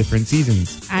watch different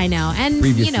seasons. I know. And,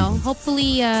 Previous seasons.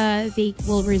 hopefully they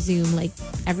will resume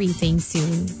everything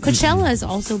soon. Coachella has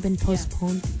also been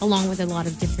postponed along with a lot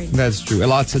of different... That's true.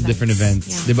 Lots of different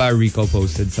events. Yeah. Diba Rico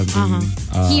posted something.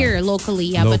 Here,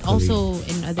 locally, but also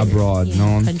in other abroad,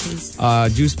 countries.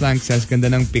 Juice Plank says, ganda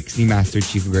ng pics ni Master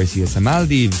Chief Garcia sa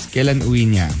Maldives. Kailan uwi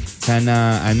niya?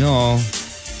 Sana,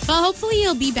 Well, hopefully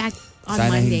he'll be back on sana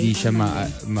Monday. hindi siya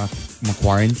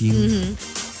ma-quarantine.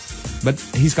 But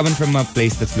he's coming from a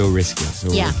place that's low risk. So,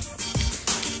 yeah.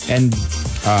 And,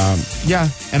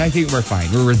 and I think we're fine.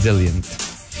 We're resilient.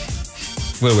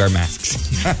 We'll wear masks.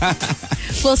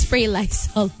 We'll spray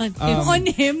Lysol on him. On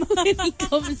him? When he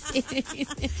comes in. Can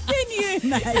you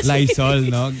imagine? Lysol,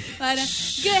 no? Parang,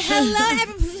 hello,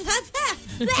 everyone.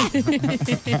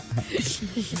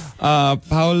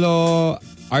 Paolo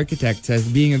Architect says,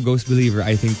 being a ghost believer,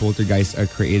 I think poltergeists are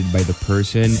created by the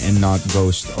person and not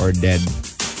ghost or dead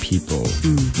people.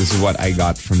 This is what I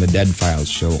got from the Dead Files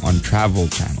show on Travel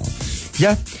Channel.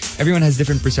 Yeah, everyone has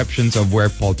different perceptions of where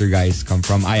poltergeists come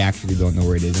from. I actually don't know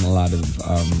where it is, and a lot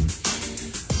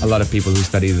of people who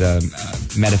study the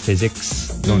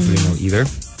metaphysics don't really know either.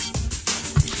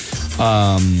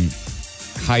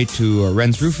 Hi to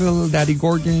Renz Rufil, Daddy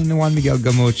Gorgon, Juan Miguel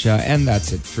Gamocha, and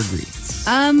that's it for greets.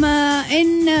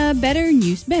 In better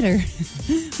news, but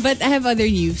I have other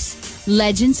news.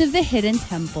 Legends of the Hidden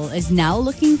Temple is now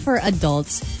looking for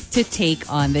adults to take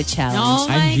on the challenge. Oh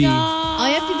my Angie. god! All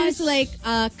you have to do is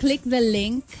click the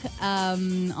link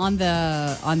on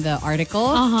the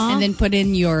article and then put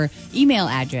in your email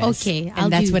address. Okay, and I'll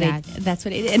that's do what that. That's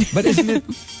what I did. But isn't it,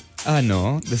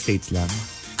 the States lang?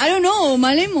 I don't know.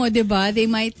 Malay mo, diba? They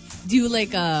might do a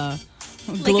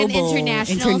global, an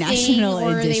international thing,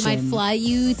 or edition. they might fly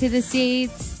you to the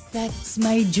States. That's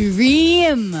my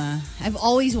dream. I've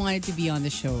always wanted to be on the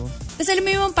show. Tapos alam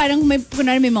mo yung parang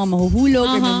kunwari may mga mahuhulog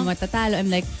or may mga matatalo. I'm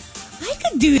like, I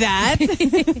could do that.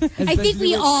 I think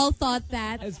we all thought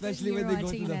that. Especially when they go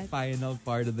to the final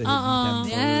part of the Uh-uh.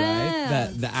 hidden temple, Yeah.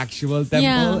 right? The actual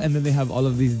temple, and then they have all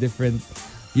of these different,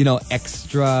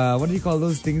 extra, what do you call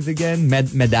those things again?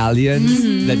 Medallions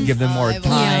that give them more I've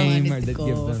always time, wanted or to that go.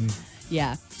 give them...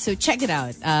 Yeah, so check it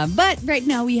out. But right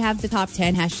now we have the top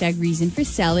 10 hashtag reason for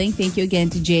selling. Thank you again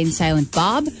to Jay and Silent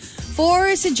Bob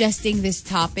for suggesting this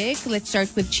topic. Let's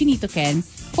start with Chinito Ken.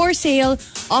 For sale,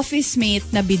 office mate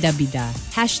na bida-bida.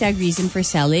 Hashtag reason for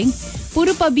selling.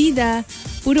 Puro pabida,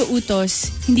 puro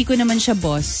utos, hindi ko naman siya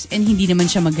boss, and hindi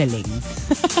naman siya magaling.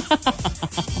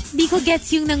 Hindi ko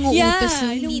gets yung nanguutos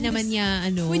Yeah, hindi naman niya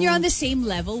When you're on the same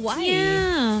level, why?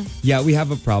 Yeah. Yeah, we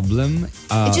have a problem.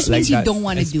 It just means you don't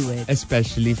want to do it.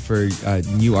 Especially for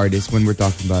new artists when we're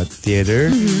talking about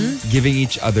theater. Giving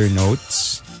each other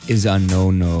notes is a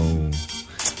no-no.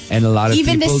 And a lot of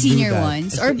Even the people senior do that.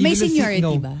 ones. Or may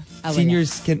seniority ba? Wala.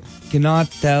 Seniors cannot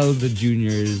tell the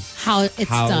juniors How it's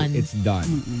done. it's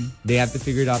done. They have to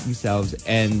figure it out themselves,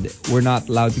 and we're not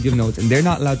allowed to give notes, and they're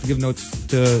not allowed to give notes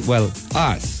to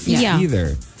us Yeah.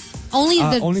 either. Only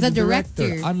only the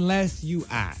director. Unless you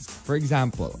ask. For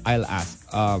example, I'll ask,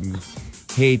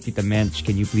 hey, Tita Mensch,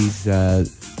 can you please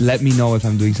let me know if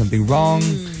I'm doing something wrong?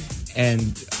 And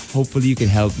hopefully you can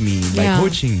help me by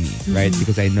coaching me, right?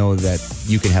 Because I know that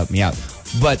you can help me out.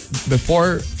 But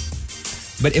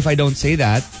if I don't say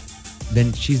that,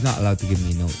 then she's not allowed to give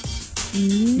me notes.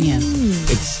 Yeah.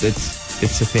 It's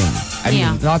a thing. I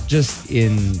mean, not just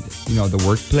in, the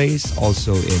workplace,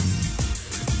 also in,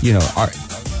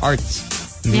 arts.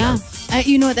 Yeah.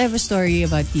 You know what? I have a story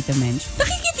about Tita Mensch.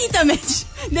 Tita Mensch.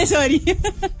 No, sorry.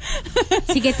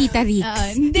 Sige, Tita Rix.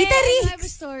 Tita Rix! I have a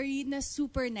story na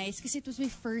super nice kasi it was my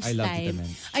first I love time. Tita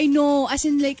Mensch. I know. As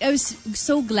in, like, I was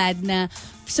so glad na.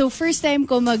 So, first time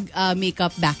ko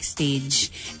mag-makeup backstage.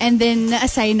 And then,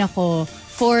 na-assign ako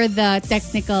for the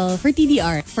technical, for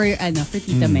TDR, for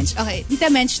Tita Mensch. Okay, Tita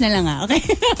Mensch na lang okay?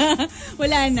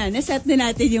 Wala na, naset na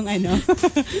natin yung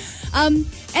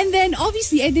and then,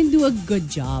 obviously, I didn't do a good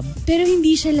job. Pero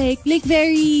hindi siya like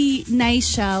very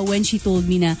nice siya when she told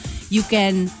me na you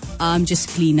can just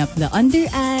clean up the under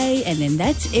eye and then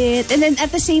that's it. And then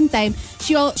at the same time,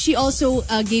 she also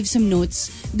gave some notes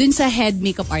dun sa head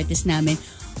makeup artist namin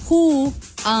who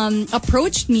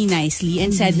approached me nicely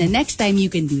and said na next time you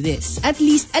can do this. At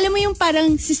least, alam mo yung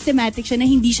parang systematic siya na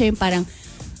hindi siya yung parang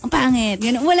ang pangit.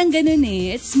 Ganun. Walang ganun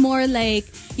eh. It's more like,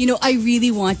 I really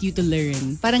want you to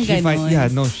learn. Parang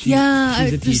ganun. She's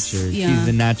a teacher. She's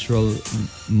the natural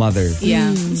mother. Yeah.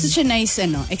 It's such a nice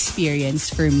experience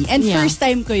for me. And first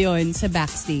time ko yon sa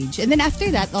backstage. And then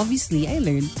after that, obviously, I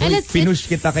learned. Pinush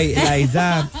kita kay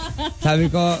Eliza.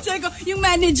 Sabi ko, yung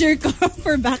manager ko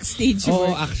for backstage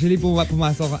work. Actually,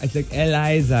 pumasok ko. It's like,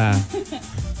 Eliza,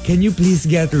 can you please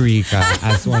get Rica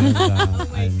as one of the,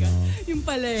 Yung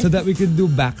pala so that we could do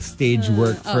backstage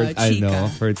work for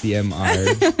TMR.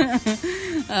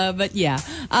 But yeah.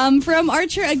 From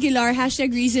Archer Aguilar,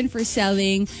 #reason for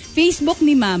selling, Facebook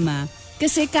ni Mama.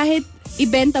 Kasi kahit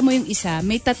ibenta mo yung isa,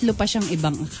 may 3 pa siyang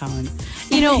ibang account.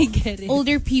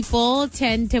 Older people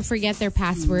tend to forget their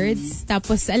passwords.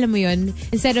 Tapos, alam mo yun,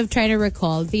 instead of trying to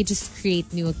recall, they just create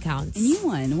new accounts. A new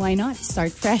one. Why not?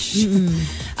 Start fresh.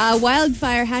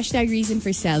 Wildfire, #reason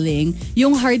for selling,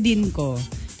 yung hardin ko.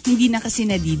 Hindi na kasi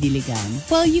nadidiligan.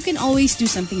 Well, you can always do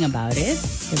something about it.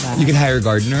 Diba? You can hire a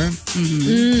gardener.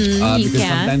 Because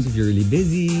sometimes if you're really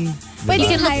busy, but you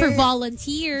can look for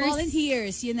volunteers.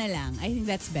 Volunteers, yun na lang. I think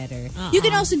that's better. You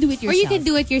can also do it yourself. Or you can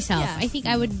do it yourself. Yeah. I think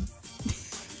I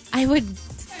would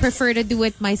prefer to do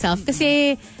it myself.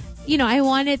 Kasi, I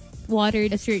want it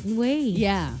watered a certain way.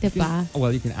 Yeah. Diba?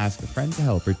 Well, you can ask a friend to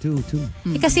help her too.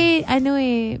 Kasi,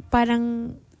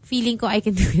 parang feeling ko I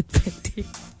can do it better.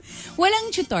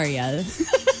 Walang tutorial.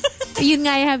 Yun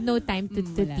nga, I have no time to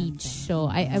teach. So,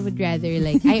 I would rather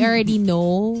I already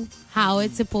know how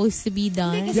it's supposed to be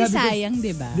done. Kasi sayang,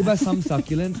 diba? Diba some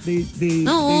succulents, they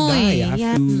die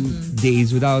after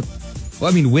days without,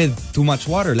 with too much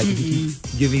water. Like, if you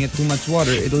keep giving it too much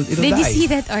water, it'll die. Did you see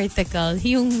that article?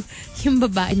 Yung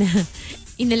babae na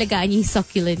inalagaan niya yung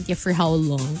succulent niya for how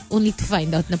long? Only to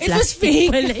find out na plastic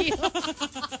pala yun.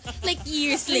 Like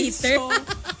years later.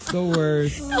 The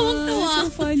worst. Tawang-tawa. So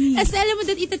funny. As alam mo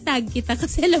doon, itatag kita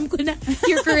kasi alam ko na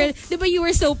your current, di ba you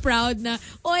were so proud na,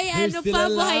 buhay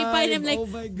pa. And I'm like, oh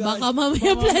my God. baka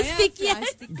mamaya plastic yan.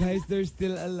 Guys, they're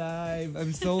still alive.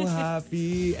 I'm so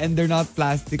happy. And they're not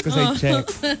plastic because I checked.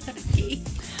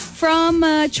 From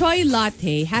Choi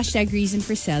Latte, #reason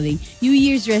for selling, New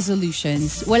Year's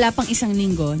resolutions, wala pang isang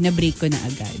linggo, na-break ko na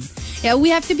agad. Yeah,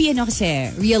 we have to be kasi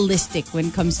realistic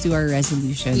when it comes to our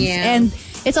resolutions. Yeah. And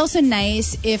it's also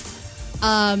nice if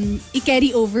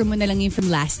i-carry over mo na lang yung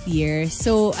from last year.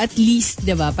 So at least,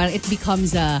 diba, parang it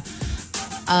becomes a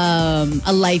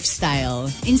lifestyle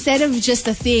instead of just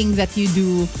a thing that you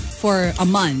do for a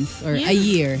month or a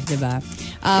year, diba?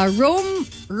 Rome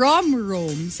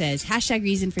says,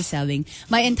 #reason for selling,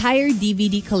 my entire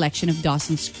DVD collection of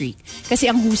Dawson's Creek. Kasi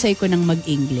ang husay ko ng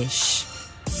mag-English.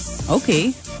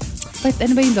 Okay. But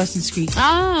ano ba yung Dawson's Creek?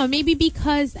 Maybe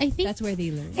because I think that's where they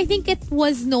learn. I think it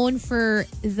was known for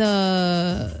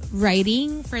the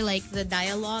writing, for the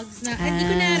dialogues. Hindi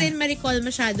ko na rin ma-recall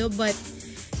masyado, but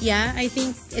yeah, I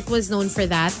think it was known for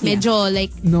that. Medyo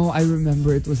No, I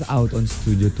remember it was out on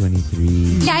Studio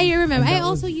 23. Yeah, I remember. I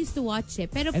also used to watch it.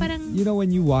 Pero parang,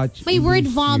 when you watch may word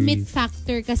English vomit series,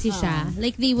 factor kasi siya.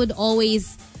 Like they would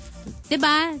always,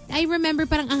 diba? I remember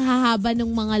parang ang hahaba ng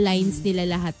mga lines nila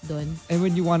lahat doon. And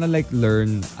when you wanna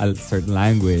learn a certain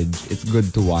language, it's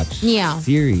good to watch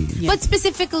series. Yeah. But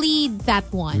specifically that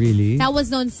one. Really? That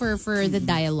was known for the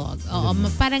dialogue.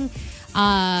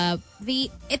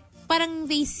 Parang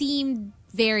they seemed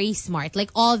very smart.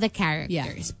 Like all the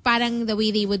characters. Parang the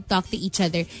way they would talk to each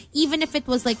other. Even if it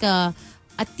was like a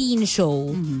teen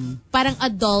show, parang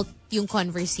adult yung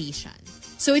conversation.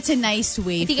 So it's a nice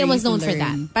way I think I was known for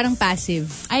that. Parang passive.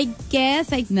 I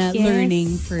guess.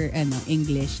 Learning for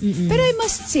English. But I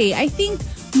must say, I think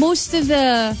most of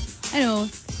the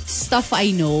stuff I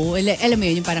know, alam mo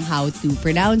yun, yung parang how to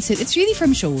pronounce it, it's really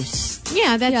from shows.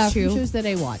 Yeah, that's true. From shows that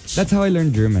I watch. That's how I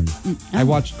learned German. I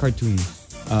watched cartoons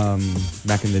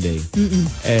back in the day.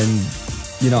 And,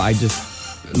 I just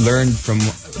learned from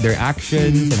their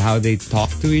actions and how they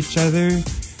talk to each other.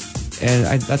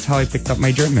 And that's how I picked up my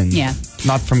German. Yeah.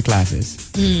 Not from classes.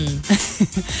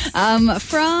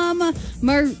 From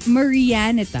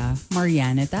Marianita.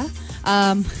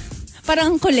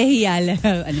 Parang kolehiyal.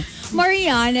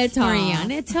 Marianita.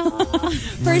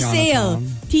 For sale.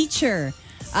 Teacher.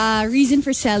 Reason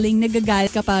for selling.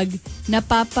 Nagagalit kapag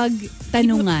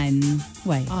napapagtanungan.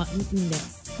 Why? Hindi.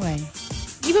 Why?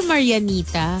 Di ba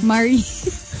Marianita?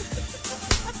 Marianita.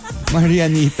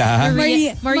 Marianita.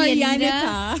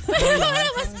 Marianita.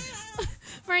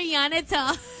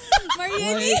 Marianita.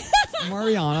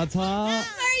 Marianita.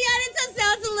 Marianita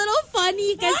sounds a little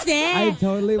funny kasi. I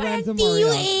totally went to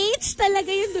Marianita. T-U-H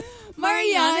talaga yun.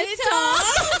 Marianita.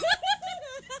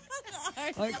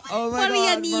 Like, oh my God,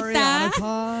 Marianita.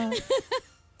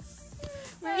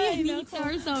 Marianita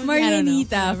or something.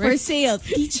 Marianita, for sale,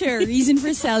 teacher, reason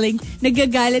for selling,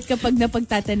 nagagalit kapag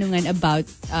napagtatanungan about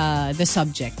the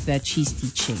subject that she's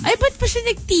teaching. Ay, ba't pa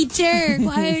siya nag-teacher? Kung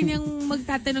ayaw niyang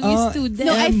magtatanong yung student.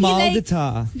 No, I feel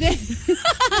Maldita.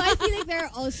 I feel like there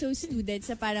are also students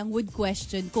na parang would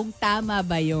question kung tama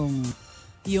ba yung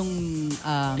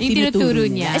tinuturo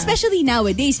niya. Especially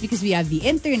nowadays because we have the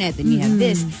internet and we have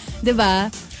this.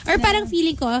 Diba? Or parang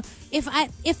feeling ko, if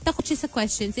the coach is a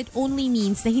questions, it only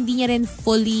means na hindi niya rin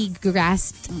fully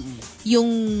grasped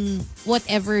yung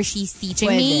whatever she's teaching.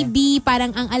 Pwede. Maybe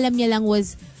parang ang alam niya lang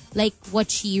was like what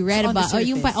she read On about. the Or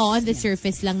yung on the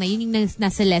surface lang na yun yung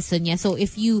nasa lesson niya. So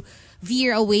if you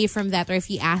veer away from that or if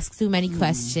you ask too many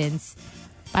questions,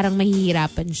 parang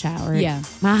mahihirapan siya or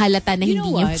mahalata na hindi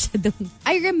niya masyadong.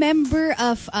 I remember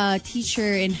of a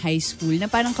teacher in high school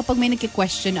na parang kapag may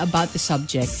nagki-question about the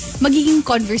subject, magiging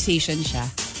conversation siya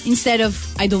instead of,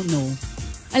 I don't know.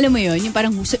 Alam mo yun? Yung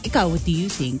parang, so ikaw, what do you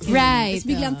think? Right. Tapos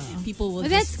biglang people will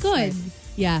that's good.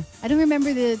 Yeah. I don't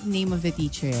remember the name of the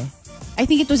teacher. I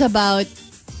think it was about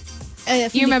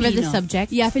you remember the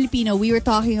subject? Yeah, Filipino. We were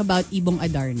talking about Ibong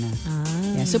Adarna.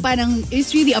 Yeah, so parang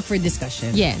it's really up for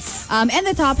discussion. Yes. And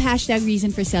the top hashtag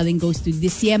reason for selling goes to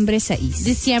Disyembre 6.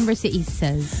 Disyembre 6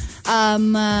 says.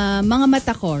 Mga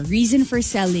mata ko, reason for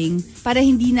selling para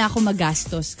hindi na ako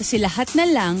magastos kasi lahat na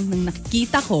lang ng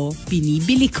nakikita ko,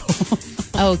 binibili ko.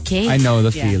 Okay. I know the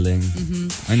feeling.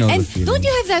 I know And the feeling. don't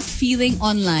you have that feeling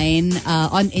online,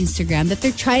 on Instagram, that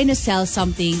they're trying to sell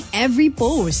something every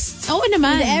post? Oo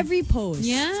naman. With every post.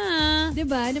 Yeah.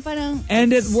 Diba? Na parang,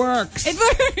 And it works. it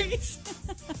works.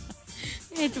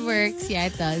 It works.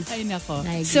 Yeah, it does. Ay, nako.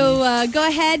 I agree. So, go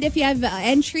ahead. If you have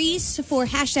entries for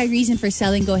hashtag reason for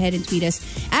selling, go ahead and tweet us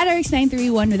at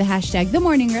RX931 with the hashtag The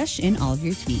Morning Rush in all of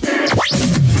your tweets.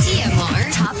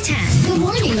 TMR Top 10. The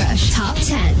Morning Rush Top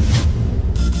 10.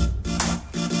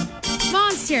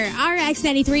 Monster RX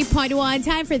 93.1.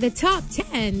 Time for the top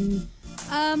 10.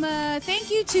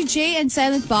 Thank you to Jay and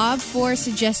Silent Bob for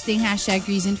suggesting hashtag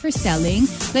reason for selling.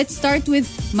 Let's start with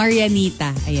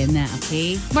Marianita. Ayan na,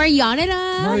 okay? Marianita.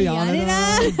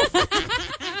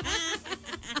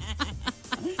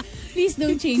 Please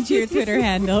don't change your Twitter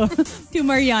handle to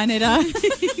Marianita.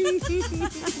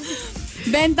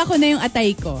 Benta ko na yung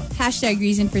atay ko. Hashtag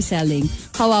reason for selling.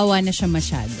 Kawawa na siya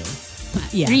masyado.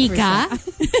 Yeah, Rica.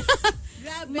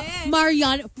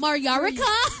 Mariarica? Mariarica?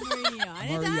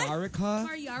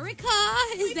 Mariarica?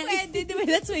 Is that Pwede,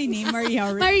 that's my name,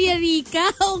 Mariarica. Maria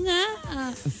Rica? Oo nga.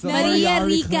 So, Maria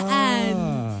Rica Ann.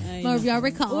 Maria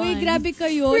Rica on. Uy, grabe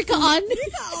kayo. Rica on?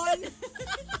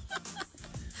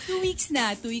 2 weeks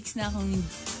na. 2 weeks na akong...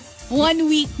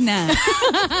 1 week na.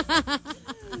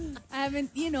 I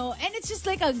haven't, and it's just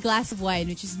like a glass of wine,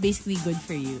 which is basically good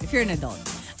for you if you're an adult.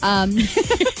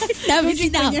 Dami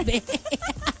sinabi.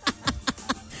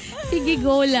 Sige,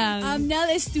 go lang. Nel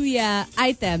Estuya,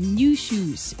 item, new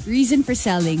shoes. Reason for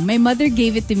selling. My mother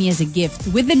gave it to me as a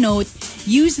gift with the note,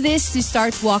 use this to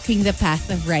start walking the path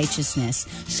of righteousness.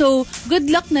 So, good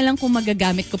luck na lang kung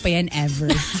magagamit ko pa yan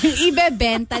ever.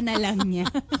 Ibebenta na lang niya.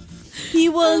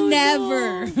 He will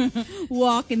never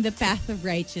walk in the path of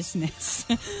righteousness.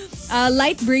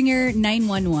 Lightbringer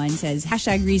 911 says,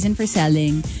 hashtag reason for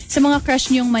selling. Sa mga crush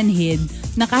niyong manhid,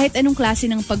 na kahit anong klase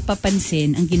ng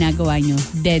pagpapansin ang ginagawa niyo,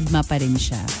 deadma pa rin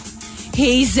siya.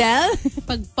 Hazel?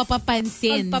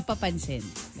 Pagpapapansin.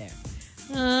 There.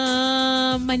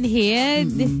 Manhid.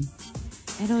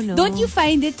 I don't know. Don't you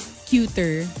find it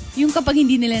cuter yung kapag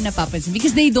hindi nila napapansin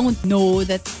because they don't know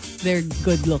that they're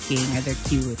good looking or they're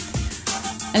cute?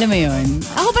 Alam mo yun?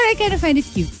 Ako parang I kind of find it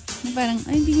cute. Parang,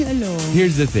 ay, hindi nyo alam.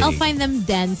 Here's the thing. I'll find them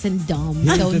dense and dumb.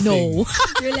 So no.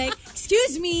 You're like,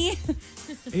 excuse me.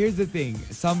 Here's the thing.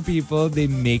 Some people, they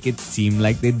make it seem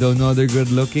like they don't know they're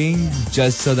good looking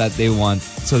just so that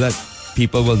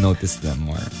people will notice them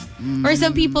more. Or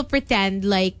some people pretend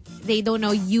like they don't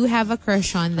know you have a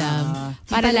crush on them.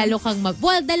 Para lalo kang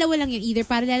well, dalawa lang yun. Either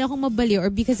para lalo kang mabaliw or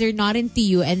because they're not into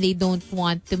you and they don't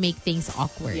want to make things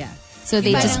awkward. Yeah. So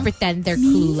they just pretend they're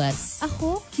clueless.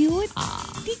 Ako? Cute?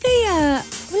 Di kaya,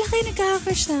 wala kayo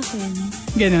nagkaka-crush sa akin.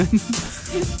 Ganon.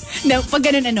 No, pag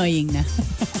ganon annoying na.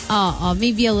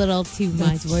 Maybe a little too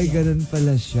much. That's why ganun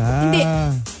pala siya. Hindi.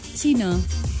 Sino?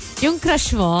 Yung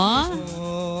crush mo?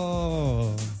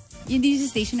 Yung di sa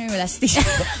station or wala station?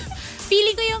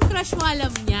 Feeling ko yung crush mo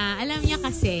alam niya. Alam niya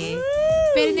kasi.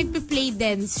 Pero nagpe-play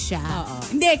dance siya.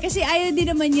 Hindi, kasi ayaw din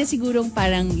naman niya sigurong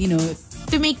parang,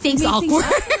 to make things awkward.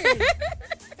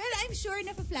 Pero I'm sure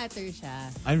na-flatter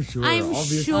siya. I'm sure. I'm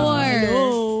obviously. sure.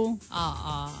 Hello.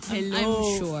 Hello. I'm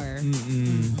sure.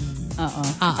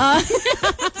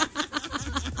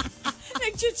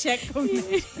 Nag-check ko na.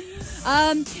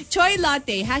 Choi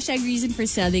Latte, #reason for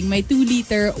selling my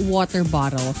 2-liter water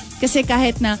bottle. Kasi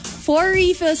kahit na 4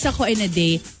 refills ako in a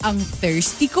day, ang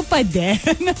thirsty ko pa din.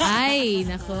 Ay,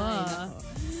 nako.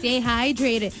 Stay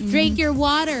hydrated. Drink your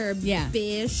water, yeah.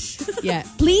 Bish. Yeah.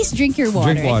 Please drink your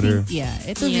water. Drink water. I think,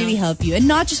 it will really help you. And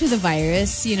not just with the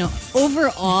virus,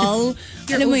 overall.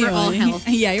 Your overall health.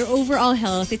 Yeah, your overall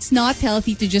health. It's not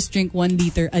healthy to just drink 1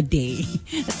 liter a day.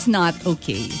 That's not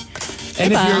okay.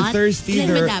 And if you're thirsty,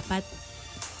 ilan ba dapat?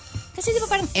 Kasi di ba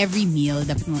parang every meal,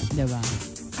 dapat mo, di ba?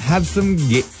 Have some,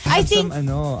 I think,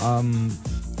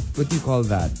 what do you call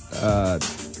that?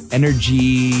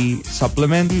 Energy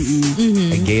supplements,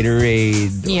 like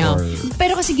Gatorade, or...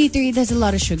 Pero kasi Gatorade has a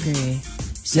lot of sugar eh.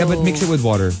 So, yeah, but mix it with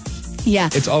water.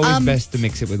 Yeah. It's always best to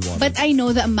mix it with water. But I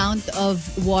know the amount of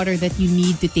water that you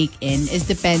need to take in is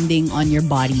depending on your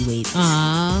body weight.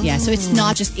 Yeah, so it's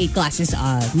not just 8 glasses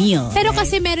a meal. Pero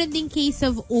kasi meron ding case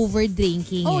of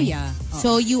over-drinking. Oh, yeah.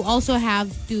 So you also have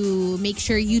to make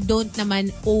sure you don't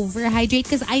naman over-hydrate.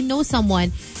 Because I know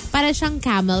someone, para siyang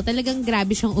camel, talagang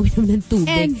grabe siyang uminom ng tubig.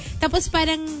 And, tapos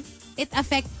parang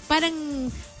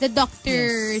parang the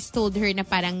doctors told her na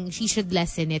parang she should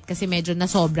lessen it kasi medyo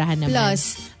nasobrahan naman.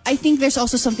 Plus, I think there's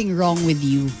also something wrong with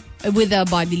you, with the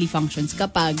bodily functions.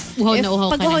 Kapag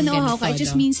uhaw ka, it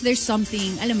just means there's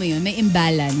something, alam mo yun, may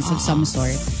imbalance of some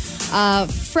sort.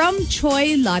 From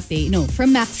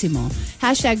Maximo,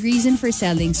 #reason for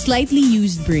selling slightly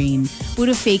used brain,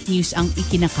 puro fake news ang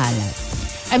ikinakalat.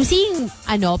 I'm seeing,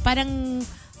 parang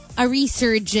a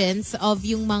resurgence of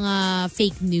yung mga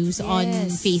fake news on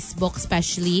Facebook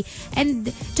especially.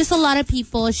 And just a lot of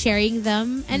people sharing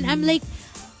them. And I'm like,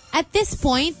 at this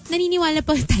point, naniniwala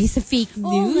pa tayo sa fake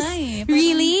news?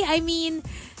 Really? I mean,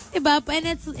 diba? And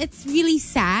it's really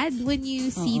sad when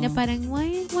you see na parang,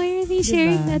 why are they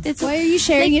sharing that? Why are you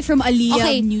sharing it from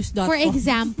alianews.com? For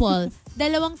example,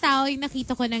 2 tao yung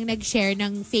nakita ko nang nag-share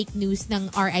ng fake news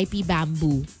ng RIP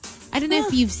Bamboo. I don't know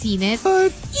if you've seen it.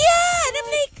 Yeah! And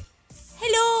I'm like,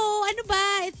 hello, ano ba?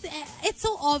 It's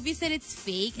so obvious that it's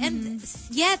fake. And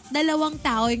yet, 2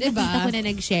 tao yung nakita ko na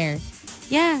nag-share.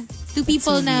 Yeah. 2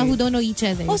 people so who don't know each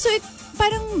other. Also,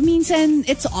 parang minsan,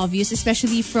 it's obvious,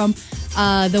 especially from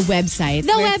the website.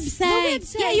 The website.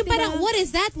 Yeah, yung diba? parang, what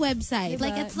is that website? Diba?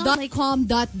 Like, it's not like...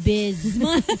 .com.biz.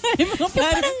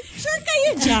 parang, sure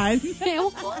kayo dyan.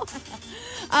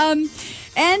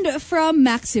 And from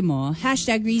Maximo,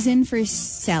 #reason for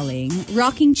selling,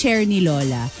 rocking chair ni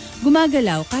Lola.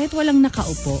 Gumagalaw kahit walang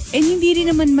nakaupo. And hindi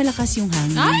rin naman malakas yung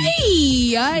hangin.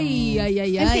 Ay.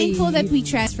 I'm thankful that we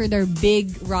transferred our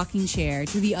big rocking chair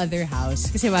to the other house.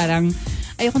 Kasi parang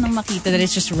ayoko nang makita that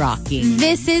it's just rocking.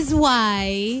 This is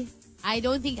why I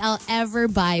don't think I'll ever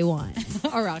buy one.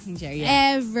 A rocking chair,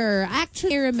 yeah. Ever.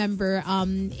 Actually, I remember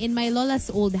in my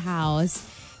Lola's old house,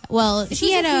 well,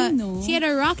 she had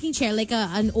a rocking chair, like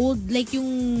an old, like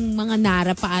yung mga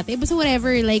nara pa ate. Basta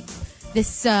whatever, like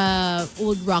this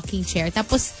old rocking chair.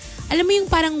 Tapos, alam mo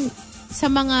yung parang sa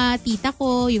mga tita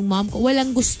ko, yung mom ko,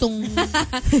 walang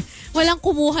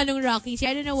kumuha ng rocking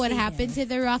chair. I don't know what happened to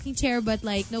the rocking chair, but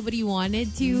like nobody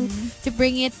wanted to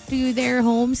bring it to their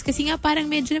homes. Kasi nga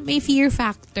parang medyo may fear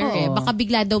factor eh. Baka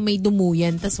bigla daw may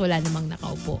dumuyan tas wala namang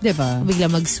nakaupo. Diba? Bigla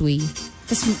mag-sway.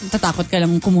 Tapos tatakot ka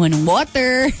lang kumuha ng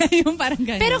water. Yung parang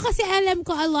ganun. Pero kasi alam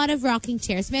ko, a lot of rocking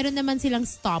chairs, meron naman silang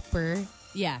stopper.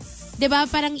 Yeah. Diba?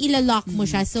 Parang ilalock mo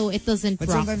siya so it doesn't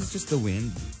But rock. sometimes it's just the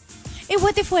wind.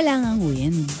 What if wala ngang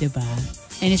wind, diba?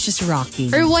 And it's just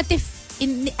rocking. Or what if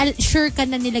sure ka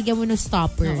na nilagyan mo ng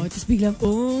stopper. Oo, tapos biglang,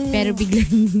 Pero biglang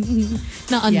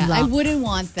na-unlock. Yeah, I wouldn't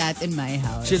want that in my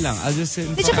house. Chill lang. I'll just sit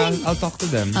in front. I'll talk to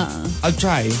them. I'll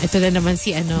try. Ito na naman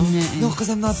si ano. No, because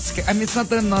I'm not scared. I mean, it's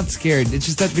not that I'm not scared. It's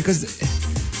just that because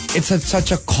it's such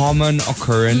a common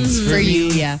occurrence for you,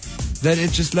 yeah. That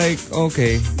it's just like,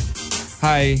 okay,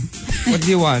 hi, what do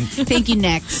you want? Thank you,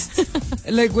 next.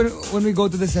 Like when we go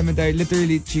to the cemetery,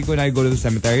 literally Chico and I go to the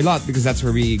cemetery a lot because that's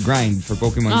where we grind for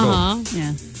Pokemon Go.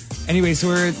 Yeah. Anyway, so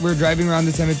we're driving around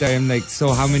the cemetery. I'm like,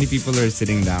 so how many people are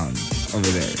sitting down over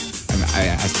there? I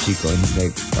asked Chico and he's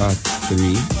like,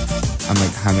 3. I'm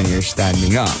like, how many are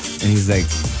standing up? And he's like,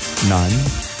 none.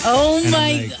 Oh and my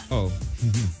I'm like, God.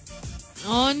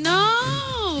 Oh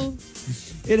no!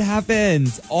 It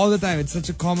happens all the time. It's such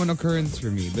a common occurrence for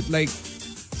me. But like,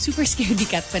 super scaredy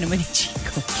cat pa naman ni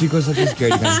Chico. Chico's such a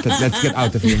scaredy cat. Let's get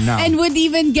out of here now. And would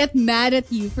even get mad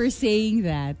at you for saying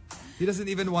that. He doesn't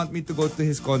even want me to go to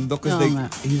his condo because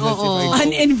like, he's like,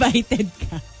 uninvited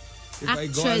ka. If I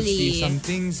go and see some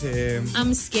things,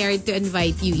 I'm scared to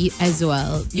invite you as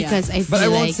well because I feel but I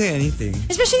like... won't say anything.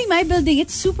 Especially my building,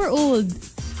 it's super old.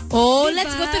 Oh, diba?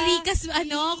 Let's go to Rica's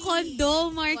condo,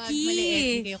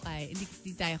 Markki.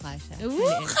 Hindi tayo kasha.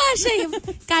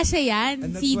 Kasha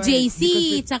yan. Si JC,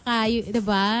 tsaka,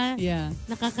 diba? Yeah.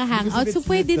 Nakaka-hangout. So,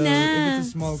 pwede na. If it's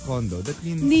a small condo, that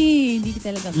means hindi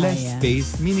talaga kaya. less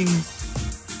space, meaning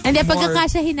hindi,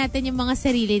 pagkakasyahin natin yung mga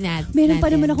sarili natin. Meron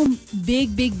pa naman akong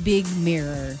big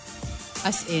mirror.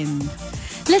 As in...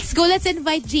 Let's go. Let's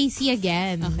invite JC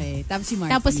again. Okay. Tapos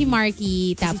si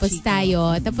Markki. Tapos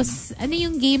tayo. Tapos, ano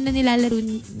yung game na nilalaro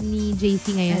ni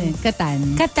JC ngayon?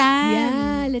 Catan.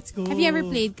 Yeah, let's go. Have you ever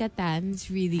played Catan?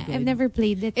 It's really good. I've never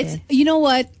played it. You know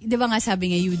what? Di ba nga sabi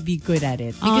nga, you would be good at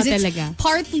it. Because it's talaga.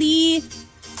 Partly,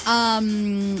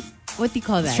 what do you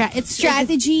call that? It's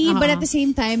strategy, but at the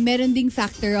same time, meron ding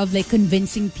factor of like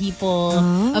convincing people,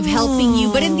 of helping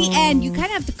you. But in the end, you kind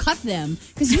of have to cut them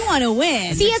because you want to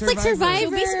win. See, it's like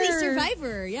Survivor. So basically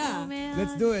Survivor, yeah. Oh, man.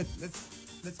 let's do it.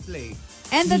 Let's play.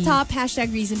 And the top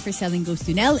hashtag reason for selling goes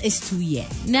to Nell Estuye.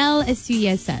 Nell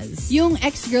Estuye says, Yung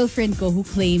ex-girlfriend ko who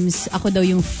claims ako daw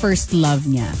yung first love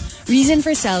niya. Reason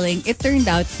for selling, it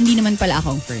turned out, hindi naman pala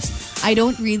akong first. I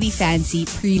don't really fancy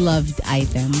pre-loved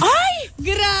items. Ay!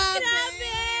 Grabe!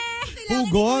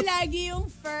 Hugot! Lagi yung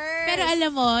first. Pero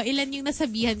alam mo, ilan yung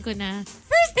nasabihan ko na,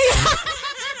 First!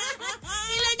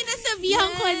 ilan yung nasabihan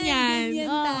ko niyan? Ganyan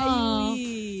tayo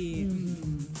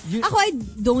Ako, I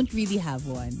don't really have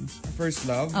one. First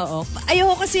love? Oo.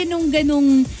 Ayoko kasi nung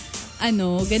ganung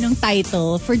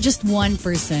title for just one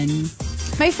person.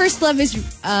 My first love is,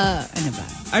 ano ba?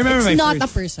 I remember it's my not first,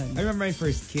 a person. I remember my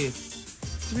first kiss.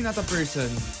 It's really not a person.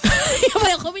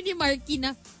 Yung kami ni Markki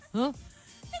na, huh?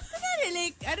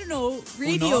 Like, I don't know,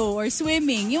 radio or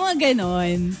swimming. Yung mga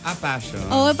ganon. A passion.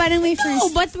 Oh, parang may first... No,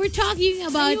 but we're talking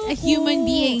about a human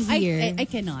being here. I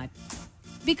cannot.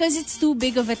 Because it's too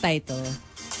big of a title.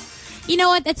 You know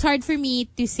what? It's hard for me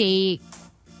to say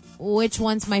which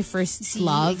one's my first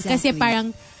love. Exactly. Kasi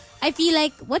parang, I feel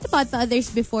like, what about the others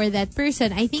before that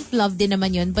person? I think love din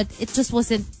naman yun, but it just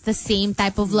wasn't the same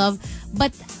type of love.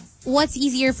 But what's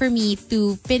easier for me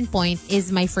to pinpoint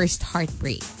is my first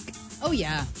heartbreak. Oh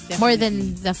yeah, definitely. More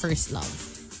than the first love.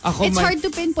 It's hard to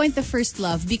pinpoint the first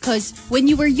love because when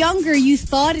you were younger, you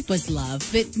thought it was love.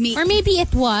 But or maybe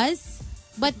it was,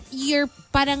 but you're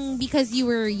parang because you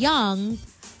were young,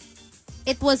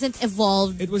 it wasn't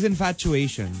evolved. It was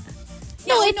infatuation.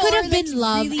 No, it could have like been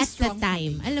love really at the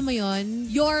time. Alam mo yun?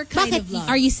 Your kind of love.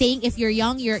 Are you saying if you're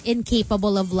young, you're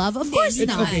incapable of love? Of course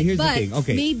not. Okay, here's but the thing.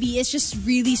 Okay. Maybe it's just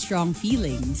really strong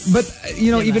feelings. But,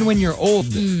 even when you're old,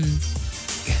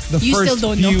 the You first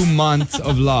still don't few know. months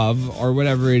of love or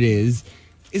whatever it is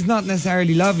not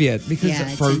necessarily love yet. Because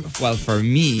for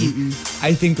me,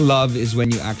 I think love is when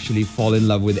you actually fall in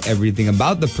love with everything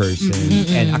about the person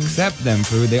and accept them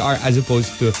for who they are, as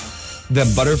opposed to the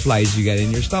butterflies you get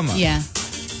in your stomach. Yeah.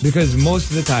 Because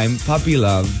most of the time, puppy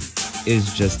love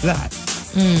is just that.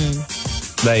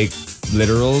 Like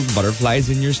literal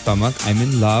butterflies in your stomach. I'm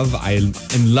in love. I'm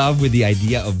in love with the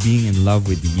idea of being in love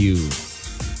with you.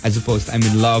 As opposed to I'm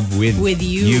in love with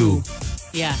you.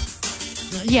 Yeah.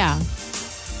 Yeah.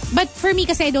 But for me,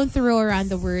 kasi I don't throw around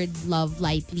the word love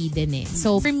lightly din eh.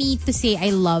 So for me to say I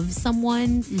love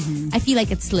someone, I feel like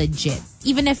it's legit.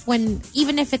 Even if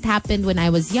it happened when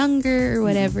I was younger or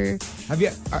whatever.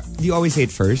 Do you always say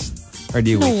it first? Or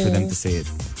do you wait for them to say it?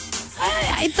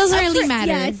 It doesn't really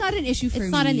matter. Yeah, it's not an issue for me.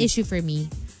 It's not an issue for me.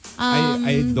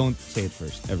 I don't say it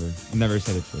first, ever. Never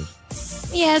said it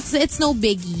first. Yeah, it's no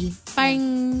biggie.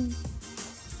 Parang...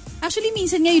 Actually,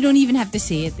 minsan nga you don't even have to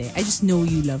say it eh. I just know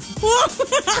you love me.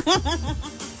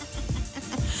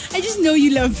 I just know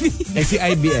you love me. Eh, si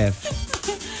IBF.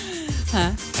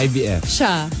 Ha? IBF.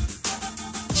 Siya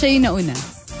yung nauna.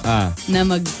 Na I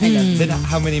love you. Then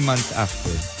how many months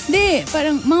after? Hindi,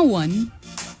 parang mga one.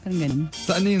 Parang ganun.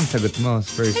 So ano yung sagot mo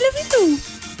first? I love you too.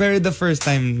 Pero the first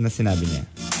time na sinabi niya?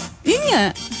 Yun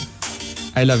nga.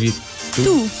 I love you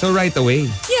too. So right away?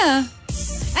 Yeah.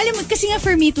 Alam mo, kasi nga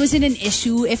for me, it wasn't an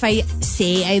issue if I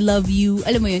say I love you.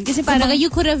 Alam mo yun? Kasi parang... you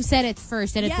could have said it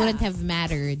first and it wouldn't have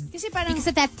mattered. Kasi parang... Because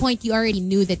at that point, you already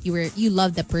knew that you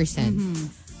loved the person.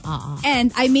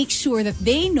 And I make sure that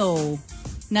they know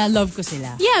na love ko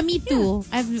sila. Yeah, me too.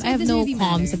 I have no really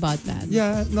qualms matter. about that.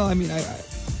 Yeah, no, I mean,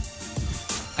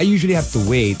 I usually have to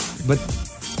wait, but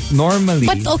normally...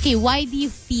 But okay, why do you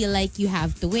feel like you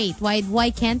have to wait? Why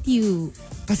can't you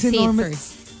say it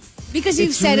first? Because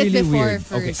you've said really it before weird.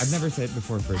 first. Okay, I've never said it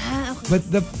before first. Okay.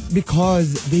 But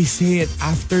because they say it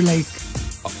after like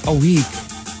a week.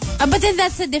 But then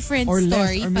that's a different Or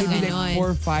story. less, or maybe like 4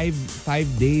 or 5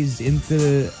 days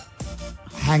into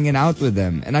hanging out with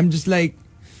them. And I'm just like...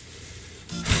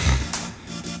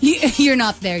 You're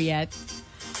not there yet.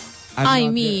 I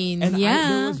mean, and yeah.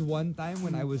 There was one time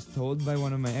when I was told by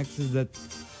one of my exes that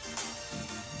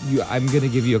I'm going to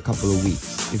give you a couple of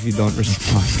weeks if you don't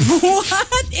respond.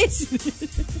 What is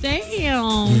this?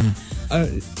 Damn.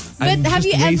 But have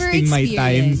you ever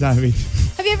experienced...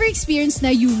 Have you ever experienced now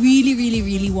you really, really,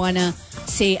 really want to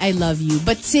say I love you,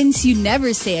 but since you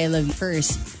never say I love you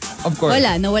first, of course,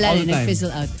 nawala rin,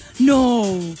 nag-fizzle out.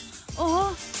 No!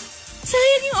 Oh,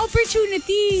 sayang yung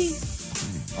opportunity.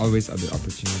 Always other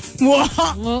opportunities.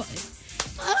 Wow!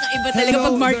 Iba talaga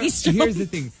pag Markki strong. Here's the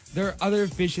thing. There are other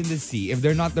fish in the sea. If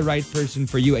they're not the right person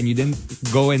for you and you didn't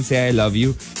go and say I love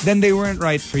you, then they weren't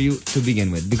right for you to begin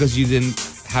with because you didn't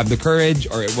have the courage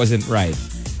or it wasn't right.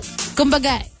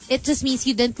 Kumbaga, it just means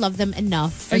you didn't love them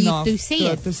enough for you to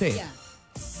say it. To say it. Yeah.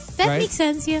 That right? makes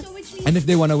sense, yeah. So which means, and if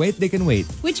they want to wait, they can wait.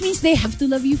 Which means they have to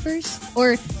love you first?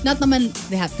 Or not naman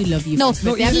they have to love you first?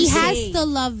 No, they have he to has say. to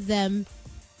love them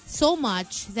so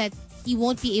much that he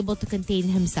won't be able to contain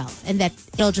himself and that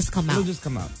it'll just come out. It'll just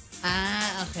come out.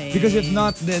 Ah, okay. Because if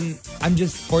not, then I'm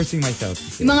just forcing myself to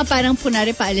say yung mga parang punari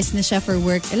paalis na siya for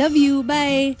work. I love you,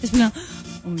 bye. Tapos bilang,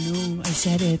 oh no, I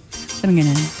said it. Parang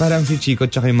ganun. Parang si Chico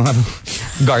tsaka yung mga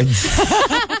guards.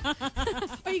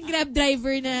 O yung Grab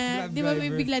driver na, di ba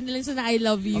may bigla na lang siya na I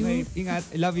love you. Okay, ingat,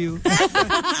 I love you.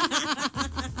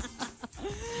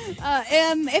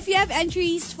 If you have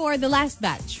entries for the last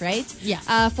batch, right?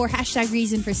 Yeah. For hashtag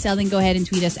reason for selling, go ahead and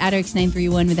tweet us at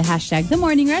RX931 with the hashtag The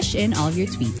Morning Rush in all of your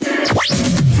tweets.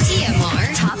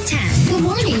 TMR Top 10. The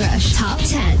Morning Rush Top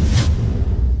 10.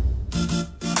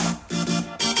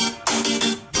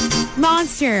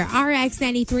 Monster RX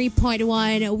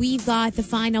 93.1. We've got the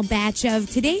final batch of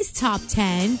today's top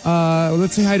 10.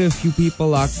 Let's say hi to a few people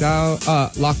locked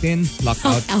in. Locked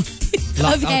out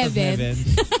of heaven.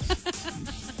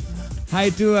 Hi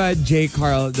to J.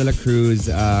 Carl De La Cruz,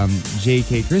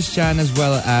 J.K. Christian, as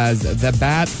well as the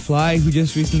Bat Fly, who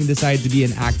just recently decided to be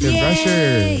an active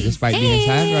rusher, despite being a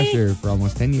silent rusher for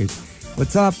almost 10 years.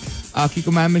 What's up?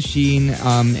 Kiko Man Machine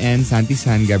and Santi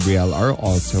San Gabriel are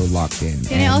also locked in.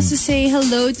 Can I also say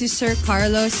hello to Sir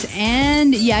Carlos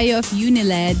and Yayo of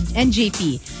Uniled and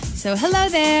JP. So hello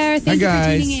there. Thank you for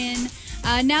tuning in.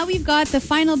 Now we've got the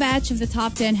final batch of the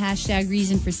top 10 hashtag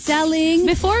reason for selling.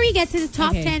 Before we get to the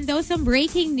top 10, though, some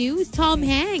breaking news. Tom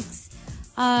Hanks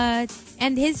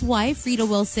and his wife, Rita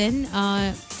Wilson,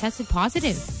 tested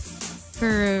positive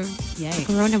for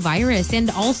coronavirus. And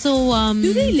also...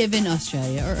 do they live in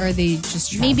Australia or are they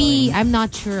just traveling? Maybe, I'm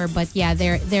not sure. But yeah,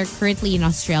 they're currently in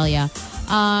Australia.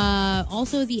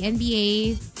 Also, the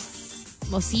NBA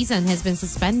season has been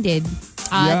suspended.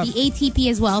 The ATP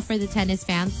as well for the tennis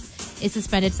fans is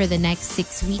suspended for the next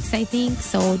 6 weeks, I think.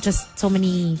 So just so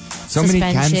many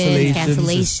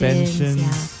cancellations. Suspensions.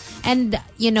 Yeah. And,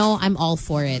 I'm all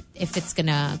for it. If it's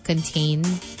gonna contain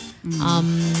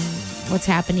what's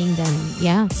happening,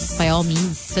 then by all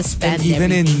means, suspend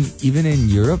everything. Even in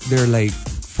Europe, they're like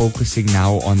focusing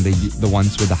now on the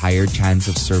ones with a higher chance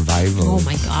of survival. Oh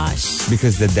my gosh.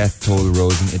 Because the death toll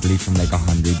rose in Italy from like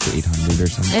 100 to 800 or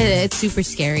something. It's super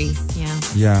scary. Yeah.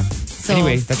 Yeah. So,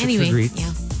 anyway, that's it for greets. Yeah.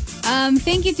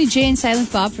 Thank you to Jay and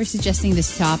Silent Pop for suggesting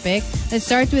this topic. Let's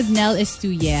start with Nell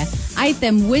Estuye.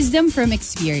 Item, wisdom from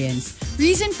experience.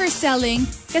 Reason for selling,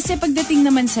 kasi pagdating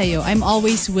naman sa'yo, I'm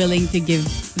always willing to give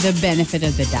the benefit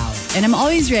of the doubt. And I'm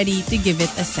always ready to give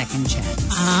it a second chance.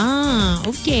 Ah,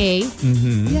 okay.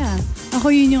 Mm-hmm. Yeah.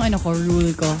 Ako yun yung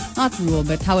rule ko. Not rule,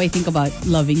 but how I think about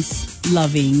loving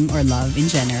or love in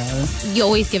general. You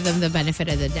always give them the benefit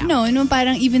of the doubt. No,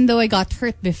 parang even though I got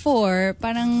hurt before,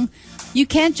 parang you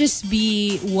can't just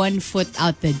be 1 foot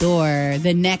out the door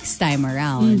the next time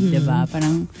around, diba?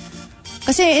 Parang,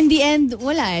 kasi in the end,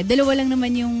 wala eh. Dalawa lang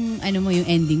naman yung, yung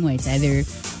ending mo. It's either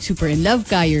super in love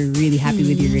ka, you're really happy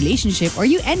with your relationship, or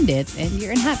you end it and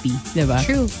you're unhappy, diba?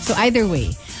 True. So either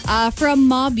way. From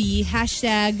Mobby,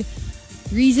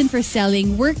 #reason for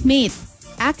selling, workmate.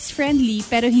 Acts friendly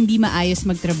pero hindi maayos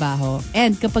magtrabaho.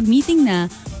 And kapag meeting na,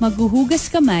 maghuhugas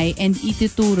kamay and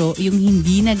ituturo yung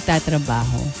hindi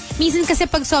nagtatrabaho. Minsan kasi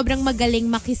pag sobrang magaling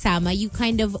makisama, you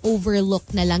kind of overlook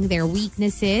na lang their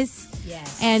weaknesses. Yes.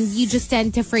 And you just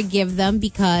tend to forgive them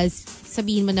because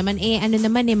sabihin mo naman,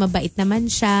 mabait naman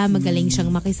siya, magaling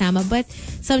siyang makisama. But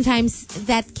sometimes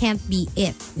that can't be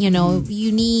it. You know,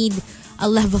 you need a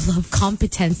level of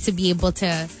competence to be able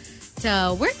to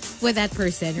work with that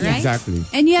person, right? Exactly.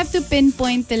 And you have to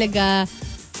pinpoint talaga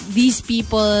these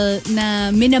people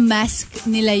na minamask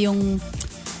nila yung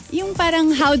parang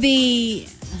how they...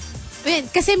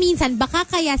 Kasi minsan, baka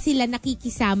kaya sila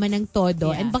nakikisama ng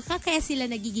todo and baka kaya sila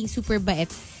nagiging super bait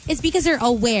is because they're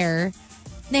aware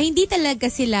na hindi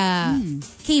talaga sila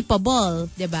capable,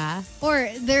 diba? Or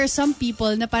there are some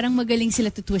people na parang magaling sila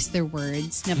to twist their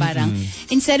words na parang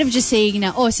instead of just saying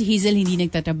na, si Hazel hindi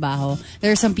nagtatrabaho,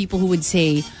 there are some people who would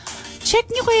say, check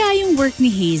nyo kaya yung work ni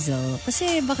Hazel.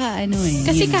 Kasi baka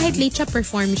Kasi kahit late siya,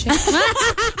 perform siya.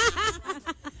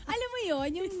 Alam mo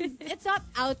yun, it's not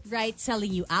outright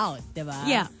selling you out, diba?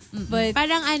 Yeah. But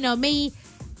parang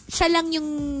siya lang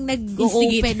yung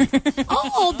nag-open.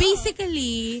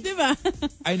 Basically. Diba?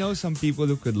 I know some people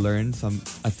who could learn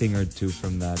a thing or two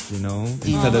from that,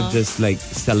 instead of just like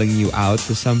selling you out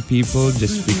to some people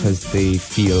just because they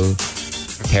feel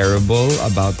terrible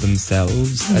about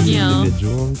themselves as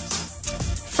individuals.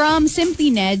 From Simply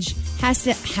Nedge,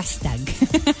 hashtag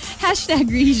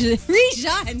Region.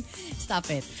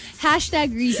 Stop it.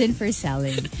 #reason for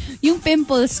selling. Yung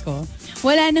pimples ko,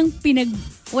 wala nang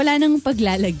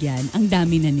paglalagyan. Ang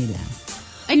dami na nila.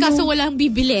 Ay, kaso walang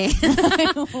bibili.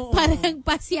 Parang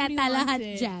pasyata lahat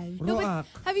dyan. No, but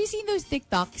have you seen those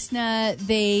TikToks na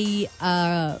they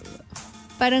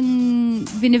parang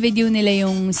binivideo nila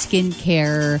yung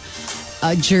skincare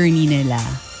journey nila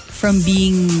from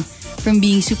being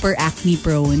super acne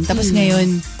prone. Tapos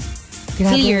ngayon,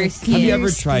 clear skin. Have you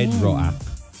ever tried Roac?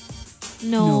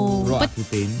 No.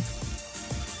 Roaccutane?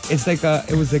 It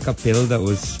was like a pill that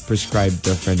was prescribed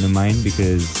to a friend of mine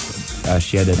because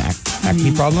she had an acne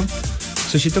problem.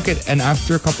 So she took it, and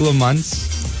after a couple of months,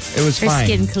 it was her fine.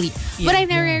 skin clear. But I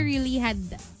never really had,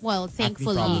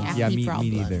 thankfully, acne problems.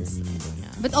 Me neither.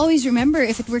 But always remember,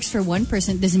 if it works for one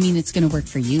person, it doesn't mean it's gonna work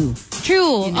for you.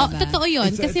 True. You know ba? Totoo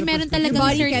yun. Kasi meron talagang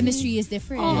body certain chemistry is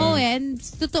different. Oo, and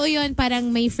totoo yun. Parang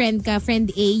may friend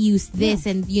A used this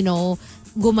and,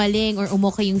 gumaling or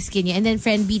umokay yung skin niya. And then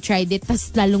friend B tried it,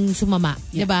 tas lalong sumama.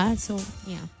 Yeah. Diba? So,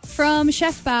 yeah. From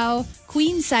Chef Pao,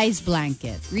 queen size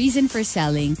blanket. Reason for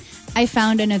selling, I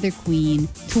found another queen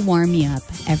to warm me up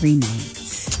every night.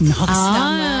 Nox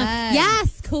naman. Yes,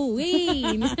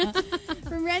 queen.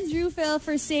 From Renz Rufel,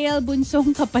 for sale,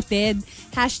 bunsong kapatid.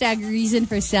 #reason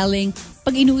for selling.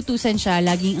 Pag inuutusan siya,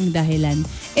 laging ang dahilan.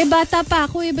 Bata pa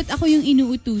ako ba't ako yung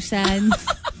inuutusan?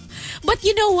 But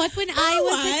you know what? When I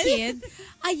was a kid,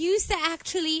 I used to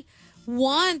actually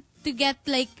want to get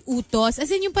utos.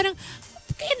 As in yung parang,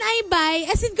 can I buy?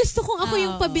 As in gusto kong ako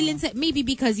yung pabilin sa, maybe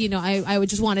because, I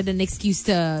just wanted an excuse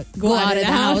to go out of the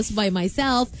house by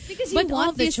myself. Because you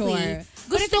want the chore.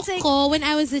 Gusto ko when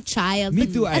I was a child. Me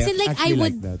too. As in I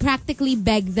would practically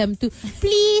beg them to,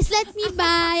 please let me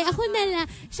buy. Ako na lang.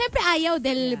 Siyempre ayaw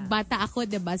dahil bata ako,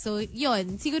 diba? So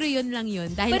yun, siguro yun lang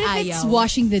yun. Dahil But if ayaw. it's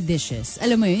washing the dishes,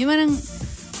 alam mo yun, yung parang,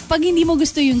 pag hindi mo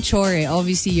gusto yung chore,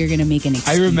 obviously you're gonna make an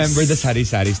excuse. I remember the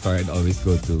sari-sari store I'd always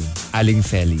go to. Aling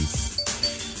Feli's.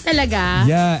 Talaga?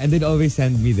 Yeah, and they'd always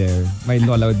send me there. My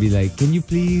lola would be like, can you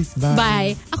please buy?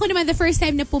 Bye. Ako naman, the first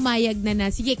time na pumayag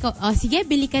na, sige,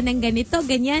 bili ka ng ganito,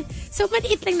 ganyan. So,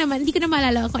 maliit lang naman. Hindi ko na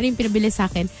maalala kung ano yung pinabili sa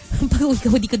akin. Pag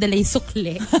hindi ko dala yung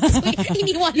sukle. So,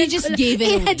 iniwanan You just gave it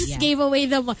away. I just gave away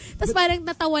the money. Tapos parang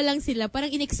natawa lang sila.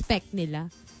 Parang in-expect nila.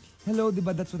 Hello,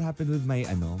 diba that's what happened with my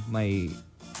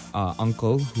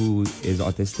uncle who is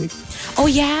autistic. Oh,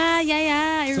 yeah.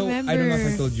 I remember. I don't know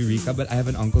if I told you, Rica, but I have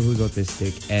an uncle who's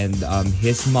autistic, and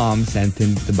his mom sent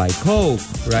him to buy Coke,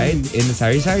 right? In the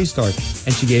sari-sari store.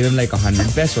 And she gave him like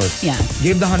 100 pesos. Yeah.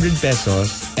 Gave the 100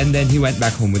 pesos, and then he went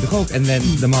back home with the Coke. And then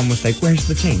the mom was like, where's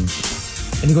the change?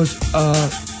 And he goes,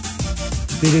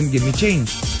 they didn't give me change.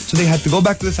 So they had to go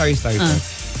back to the sari-sari store.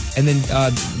 And then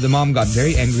the mom got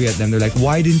very angry at them. They're like,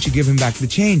 why didn't you give him back the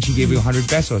change? He gave you 100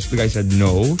 pesos. The guy said,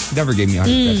 no, he never gave me 100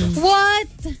 pesos. What?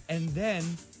 And then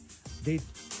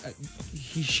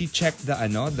she checked the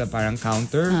parang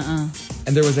counter,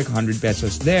 and there was like 100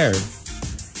 pesos there.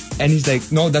 And he's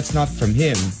like, no, that's not from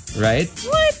him, right?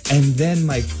 What? And then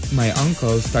my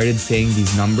uncle started saying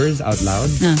these numbers out loud.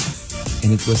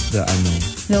 And it was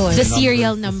the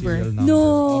serial number.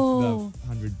 No. Of the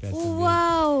 100 pesos.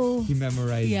 Wow. He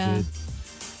memorized it.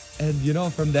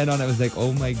 And from then on, I was like,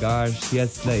 oh my gosh, he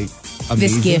has like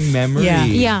amazing memory.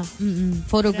 Yeah.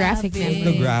 Photographic memory.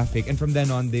 Photographic. And from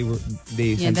then on, they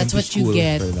sent that's him what to school you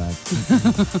get. for that.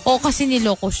 Kasi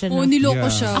niloko siya. Niloko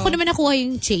siya. Ako naman nakuha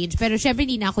yung change, pero syempre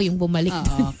hindi na ako yung bumalik.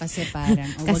 Kasi parang,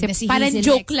 kasi parang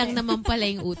joke lang naman pala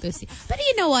yung utos. But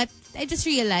you know what? I just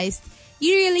realized,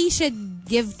 you really should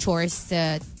give chores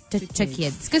to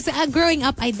kids. Because growing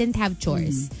up, I didn't have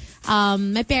chores.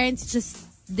 My parents just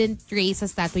didn't raise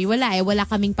us that way. Wala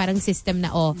kaming parang system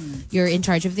na, you're in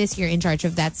charge of this, you're in charge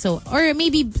of that. So, or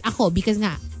maybe ako, because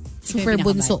nga, super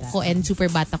bunso ko and super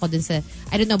bata ko dun sa,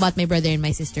 I don't know about my brother and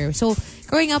my sister. So,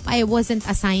 growing up, I wasn't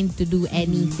assigned to do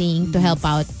anything to help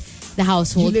out the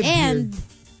household. And,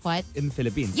 what? In the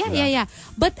Philippines. Yeah.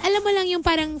 But alam mo lang yung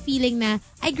parang feeling na,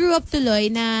 I grew up tuloy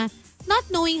na, not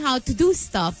knowing how to do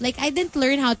stuff. Like, I didn't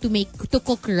learn how to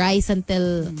cook rice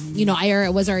until, I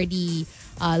was already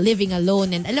living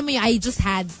alone. And alam mo yun, I just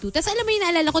had to. Tapos alam mo yun,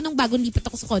 naalala ko nung bagong lipat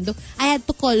ako sa condo, I had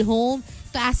to call home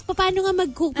to ask, paano nga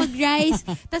mag-rice?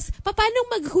 Tapos,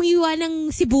 paano maghuhiwa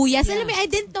ng sibuyas? Alam mo, I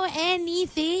didn't know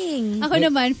anything. Ako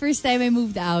naman, first time I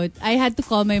moved out, I had to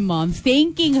call my mom,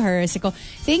 thanking her. Sabi ko,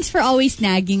 thanks for always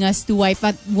nagging us to wipe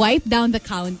down the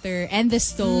counter and the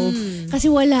stove.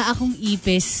 Kasi wala akong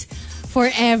ipis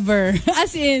forever.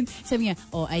 As in, sabi niya,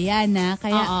 ayan na,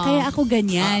 kaya ako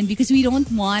ganyan because we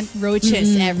don't want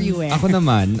roaches everywhere. Ako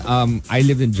naman, I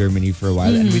lived in Germany for a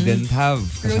while and we didn't have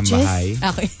kasambahay.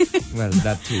 Okay. Well,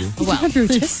 that too. Wow.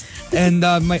 Roaches? And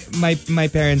my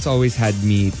parents always had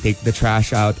me take the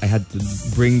trash out. I had to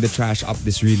bring the trash up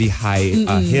this really high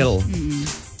hill.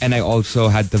 And I also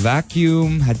had to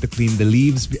vacuum, had to clean the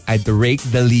leaves. I had to rake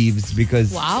the leaves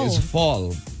because it was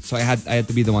fall. So I had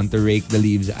to be the one to rake the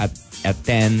leaves at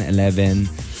 10, 11.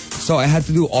 So I had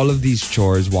to do all of these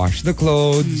chores, wash the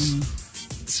clothes.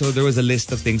 So there was a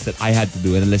list of things that I had to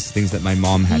do and a list of things that my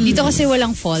mom had to do. Dito kasi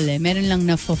walang fall Meron lang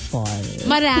na-fall.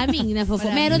 Maraming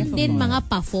na-fall. Meron din mga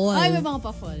pa-fall. Ay, may mga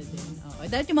pa-fall din.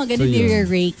 Dati yung mga ganun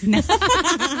nire-rake na.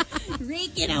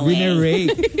 Rake it away.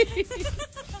 Rake.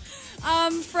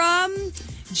 From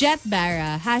Jet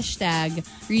Barra,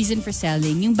 #reason for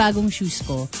selling, yung bagong shoes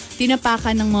ko,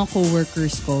 tinapakan ng mga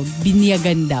coworkers ko,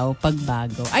 binyagan daw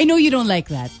pagbago. I know you don't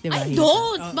like that, di ba? I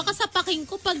don't. Baka sapakin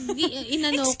ko pag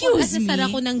inano ko.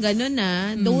 Asasara ko ng ganun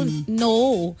Don't.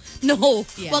 No.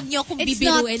 Yeah. Huwag niyo akong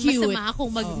bibiruin. Masama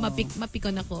akong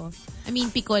mapikon ako.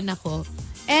 Pikon ako.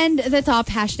 And the top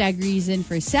 #reason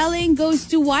for selling goes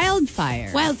to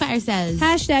Wildfire. Wildfire says,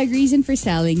 #reason for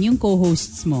selling, yung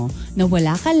co-hosts mo, na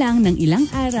wala ka lang ng ilang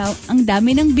araw, ang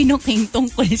dami ng binuking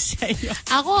tungkol sa'yo.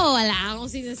 Ako, wala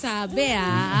akong sinasabi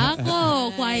Ako,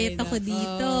 quiet ako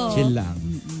dito. Chill lang.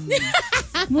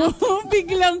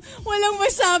 Biglang, walang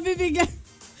masabi, biglang.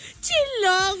 Chill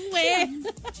lang,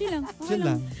 Chill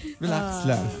lang. Relax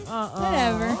lang.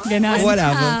 Whatever. Ganon.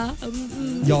 Whatever.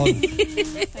 Yog.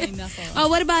 Ay, nako.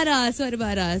 What about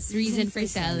us? Reason for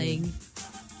selling.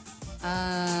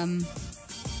 Ano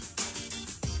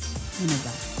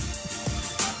ba?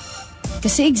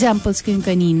 Kasi examples ko yung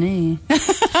kanina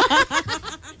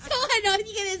So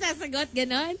hindi ka na sasagot?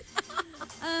 Ganon?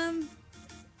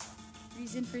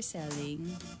 Reason for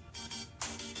selling.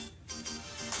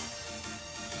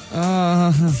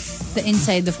 The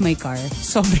inside of my car.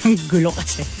 Sobrang gulo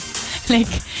kasi.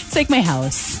 It's like my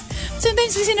house.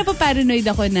 Sometimes kasi napaparanoid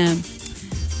ako na,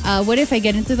 what if I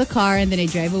get into the car and then I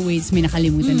drive away, may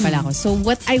nakalimutan pala ako. So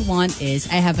what I want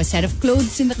is, I have a set of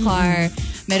clothes in the car,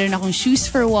 meron akong shoes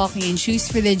for walking,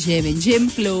 shoes for the gym, and gym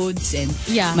clothes, and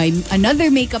another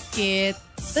makeup kit.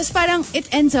 Tapos parang it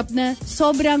ends up na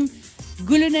sobrang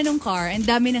gulo na nung car, and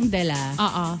dami ng dala.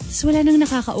 So wala nang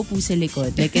nakakaupo sa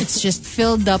likod. Like, it's just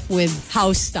filled up with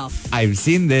house stuff. I've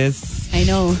seen this. I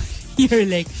know. You're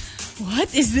like, what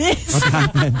is this? What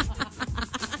happened?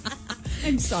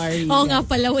 I'm sorry. Oo nga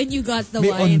pala, when you got the May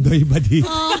wine. ondoy ba di?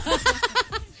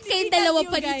 Kayong dalawa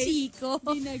pa ni guys. Chico.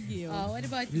 Binagyo. What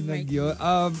about you, Markki?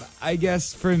 Binagyo. I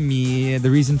guess for me,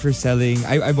 the reason for selling,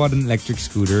 I bought an electric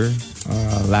scooter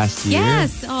last year.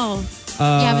 Yes. Oh. You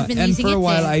haven't been and using for it a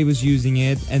while then. I was using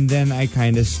it, and then I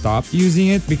kind of stopped using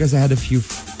it because I had a few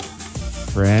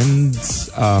friends.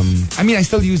 I mean, I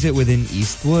still use it within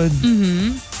Eastwood.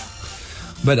 Mm-hmm.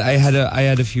 But I had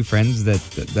a few friends that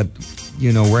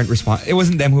weren't responsible. It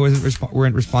wasn't them who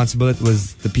weren't responsible. It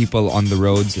was the people on the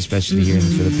roads, especially here in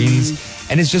the Philippines.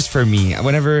 And it's just for me.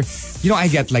 Whenever I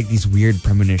get like these weird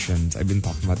premonitions. I've been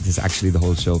talking about this actually the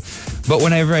whole show. But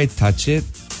whenever I touch it,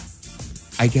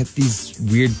 I get these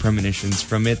weird premonitions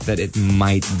from it that it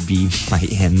might be my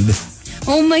end.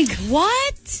 Oh my God.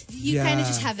 What? You kind of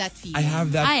just have that feeling. I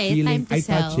have that Ay, feeling. time to I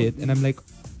sell. touch it and I'm like,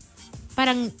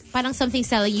 Parang something's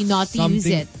telling you not to use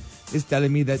it. is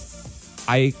telling me that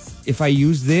if I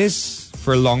use this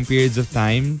for long periods of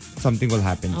time, something will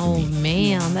happen to Oh me.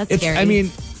 man, that's scary. I mean,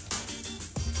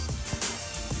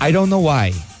 I don't know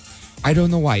why.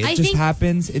 It I just think-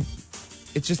 happens.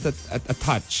 It's just a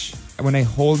touch. When I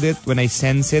hold it, when I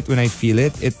sense it, when I feel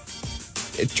it, it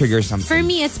triggers something. For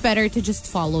me, it's better to just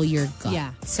follow your gut.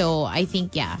 Yeah. So I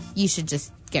think, you should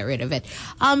just get rid of it.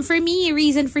 For me,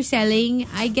 reason for selling,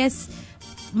 I guess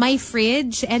my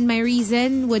fridge, and my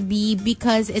reason would be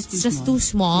because it's just too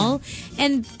small. Yeah.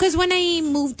 And because when I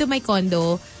moved to my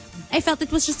condo, I felt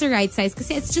it was just the right size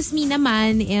kasi it's just me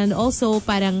naman, and also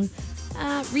parang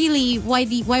really, why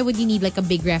would you need like a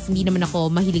big ref? Hindi naman ako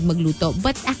mahilig magluto.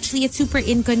 But actually, it's super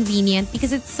inconvenient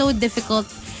because it's so difficult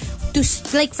to,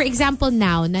 like, for example,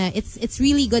 now na it's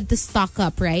really good to stock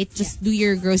up, right? Just do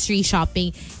your grocery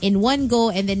shopping in one go,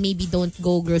 and then maybe don't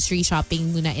go grocery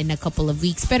shopping muna in a couple of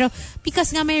weeks. Pero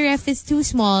because nga my ref is too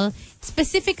small,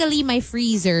 specifically my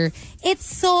freezer, it's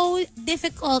so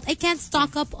difficult. I can't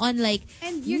stock up on like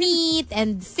meat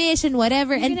and fish and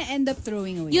whatever. You're and gonna end up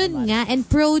throwing away yun a lot. nga, and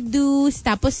produce.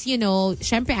 Tapos,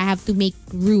 syempre I have to make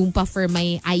room pa for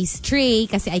my ice tray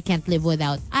kasi I can't live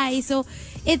without ice. So,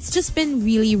 it's just been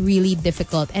really, really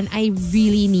difficult, and I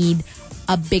really need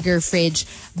a bigger fridge.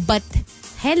 But,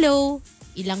 hello,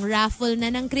 ilang raffle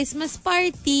na ng Christmas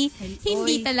party,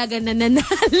 hindi talaga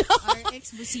nananalo.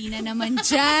 RX Busina naman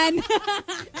dyan.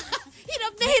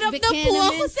 Hirap na po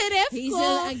ako sa ref ko.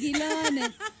 Hazel Aguilon.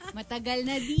 Matagal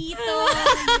na dito.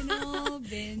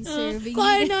 Been serving Kung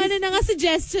ano na nga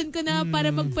suggestion ko na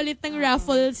para magpalit ng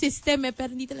raffle system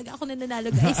pero hindi talaga ako nananalo,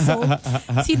 guys. So,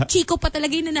 si Chico pa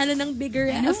talaga yung nanalo ng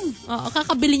bigger ref.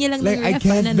 Kakabili niya lang Like, ng I ref.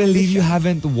 can't believe you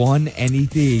haven't won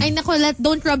anything. Ay nako,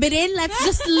 don't rub it in. Let's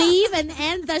just leave and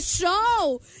end the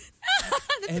show.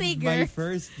 The And trigger. my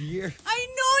first year. I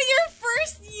know your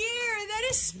first year. That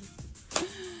is...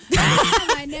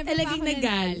 I never Laging pa ako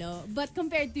nagal. nanalo. But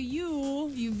compared to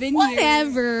you, you've been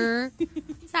Whatever.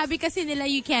 Sabi kasi nila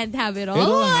you can't have it all.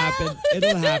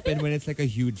 It'll happen when it's like a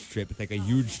huge trip. It's like a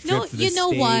huge trip No, to the you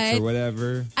know States what? or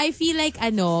whatever. I feel like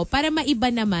para maiba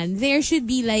naman, there should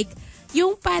be like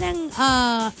yung parang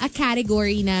a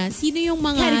category na sino yung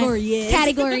mga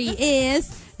category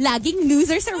is laging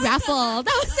loser sa raffle.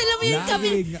 Tapos sila mo yung kami.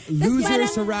 Loser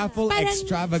sa raffle,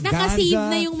 extravaganza. Nakasave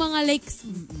na yung mga like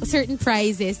certain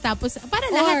prizes. Tapos para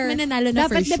lahat mananalo na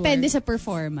for sure. Dapat depende sa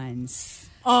performance.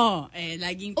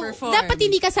 Laging perform. Dapat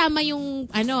hindi kasama yung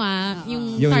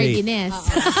yung Yung tardiness.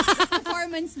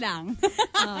 Performance lang.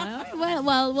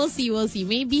 Well, we'll see.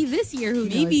 Maybe this year, who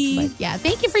Maybe. knows? But yeah,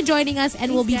 thank you for joining us,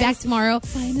 and we'll be back tomorrow.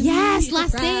 Finally, yes, it's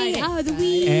last Friday. day of the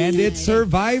week. And it's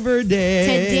Survivor Day.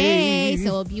 Today,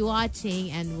 so we'll be watching,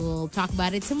 and we'll talk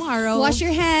about it tomorrow. Wash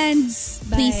your hands.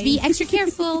 Please Bye. be extra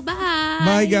careful. Bye.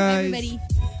 Bye, guys. Everybody.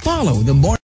 Follow the morning.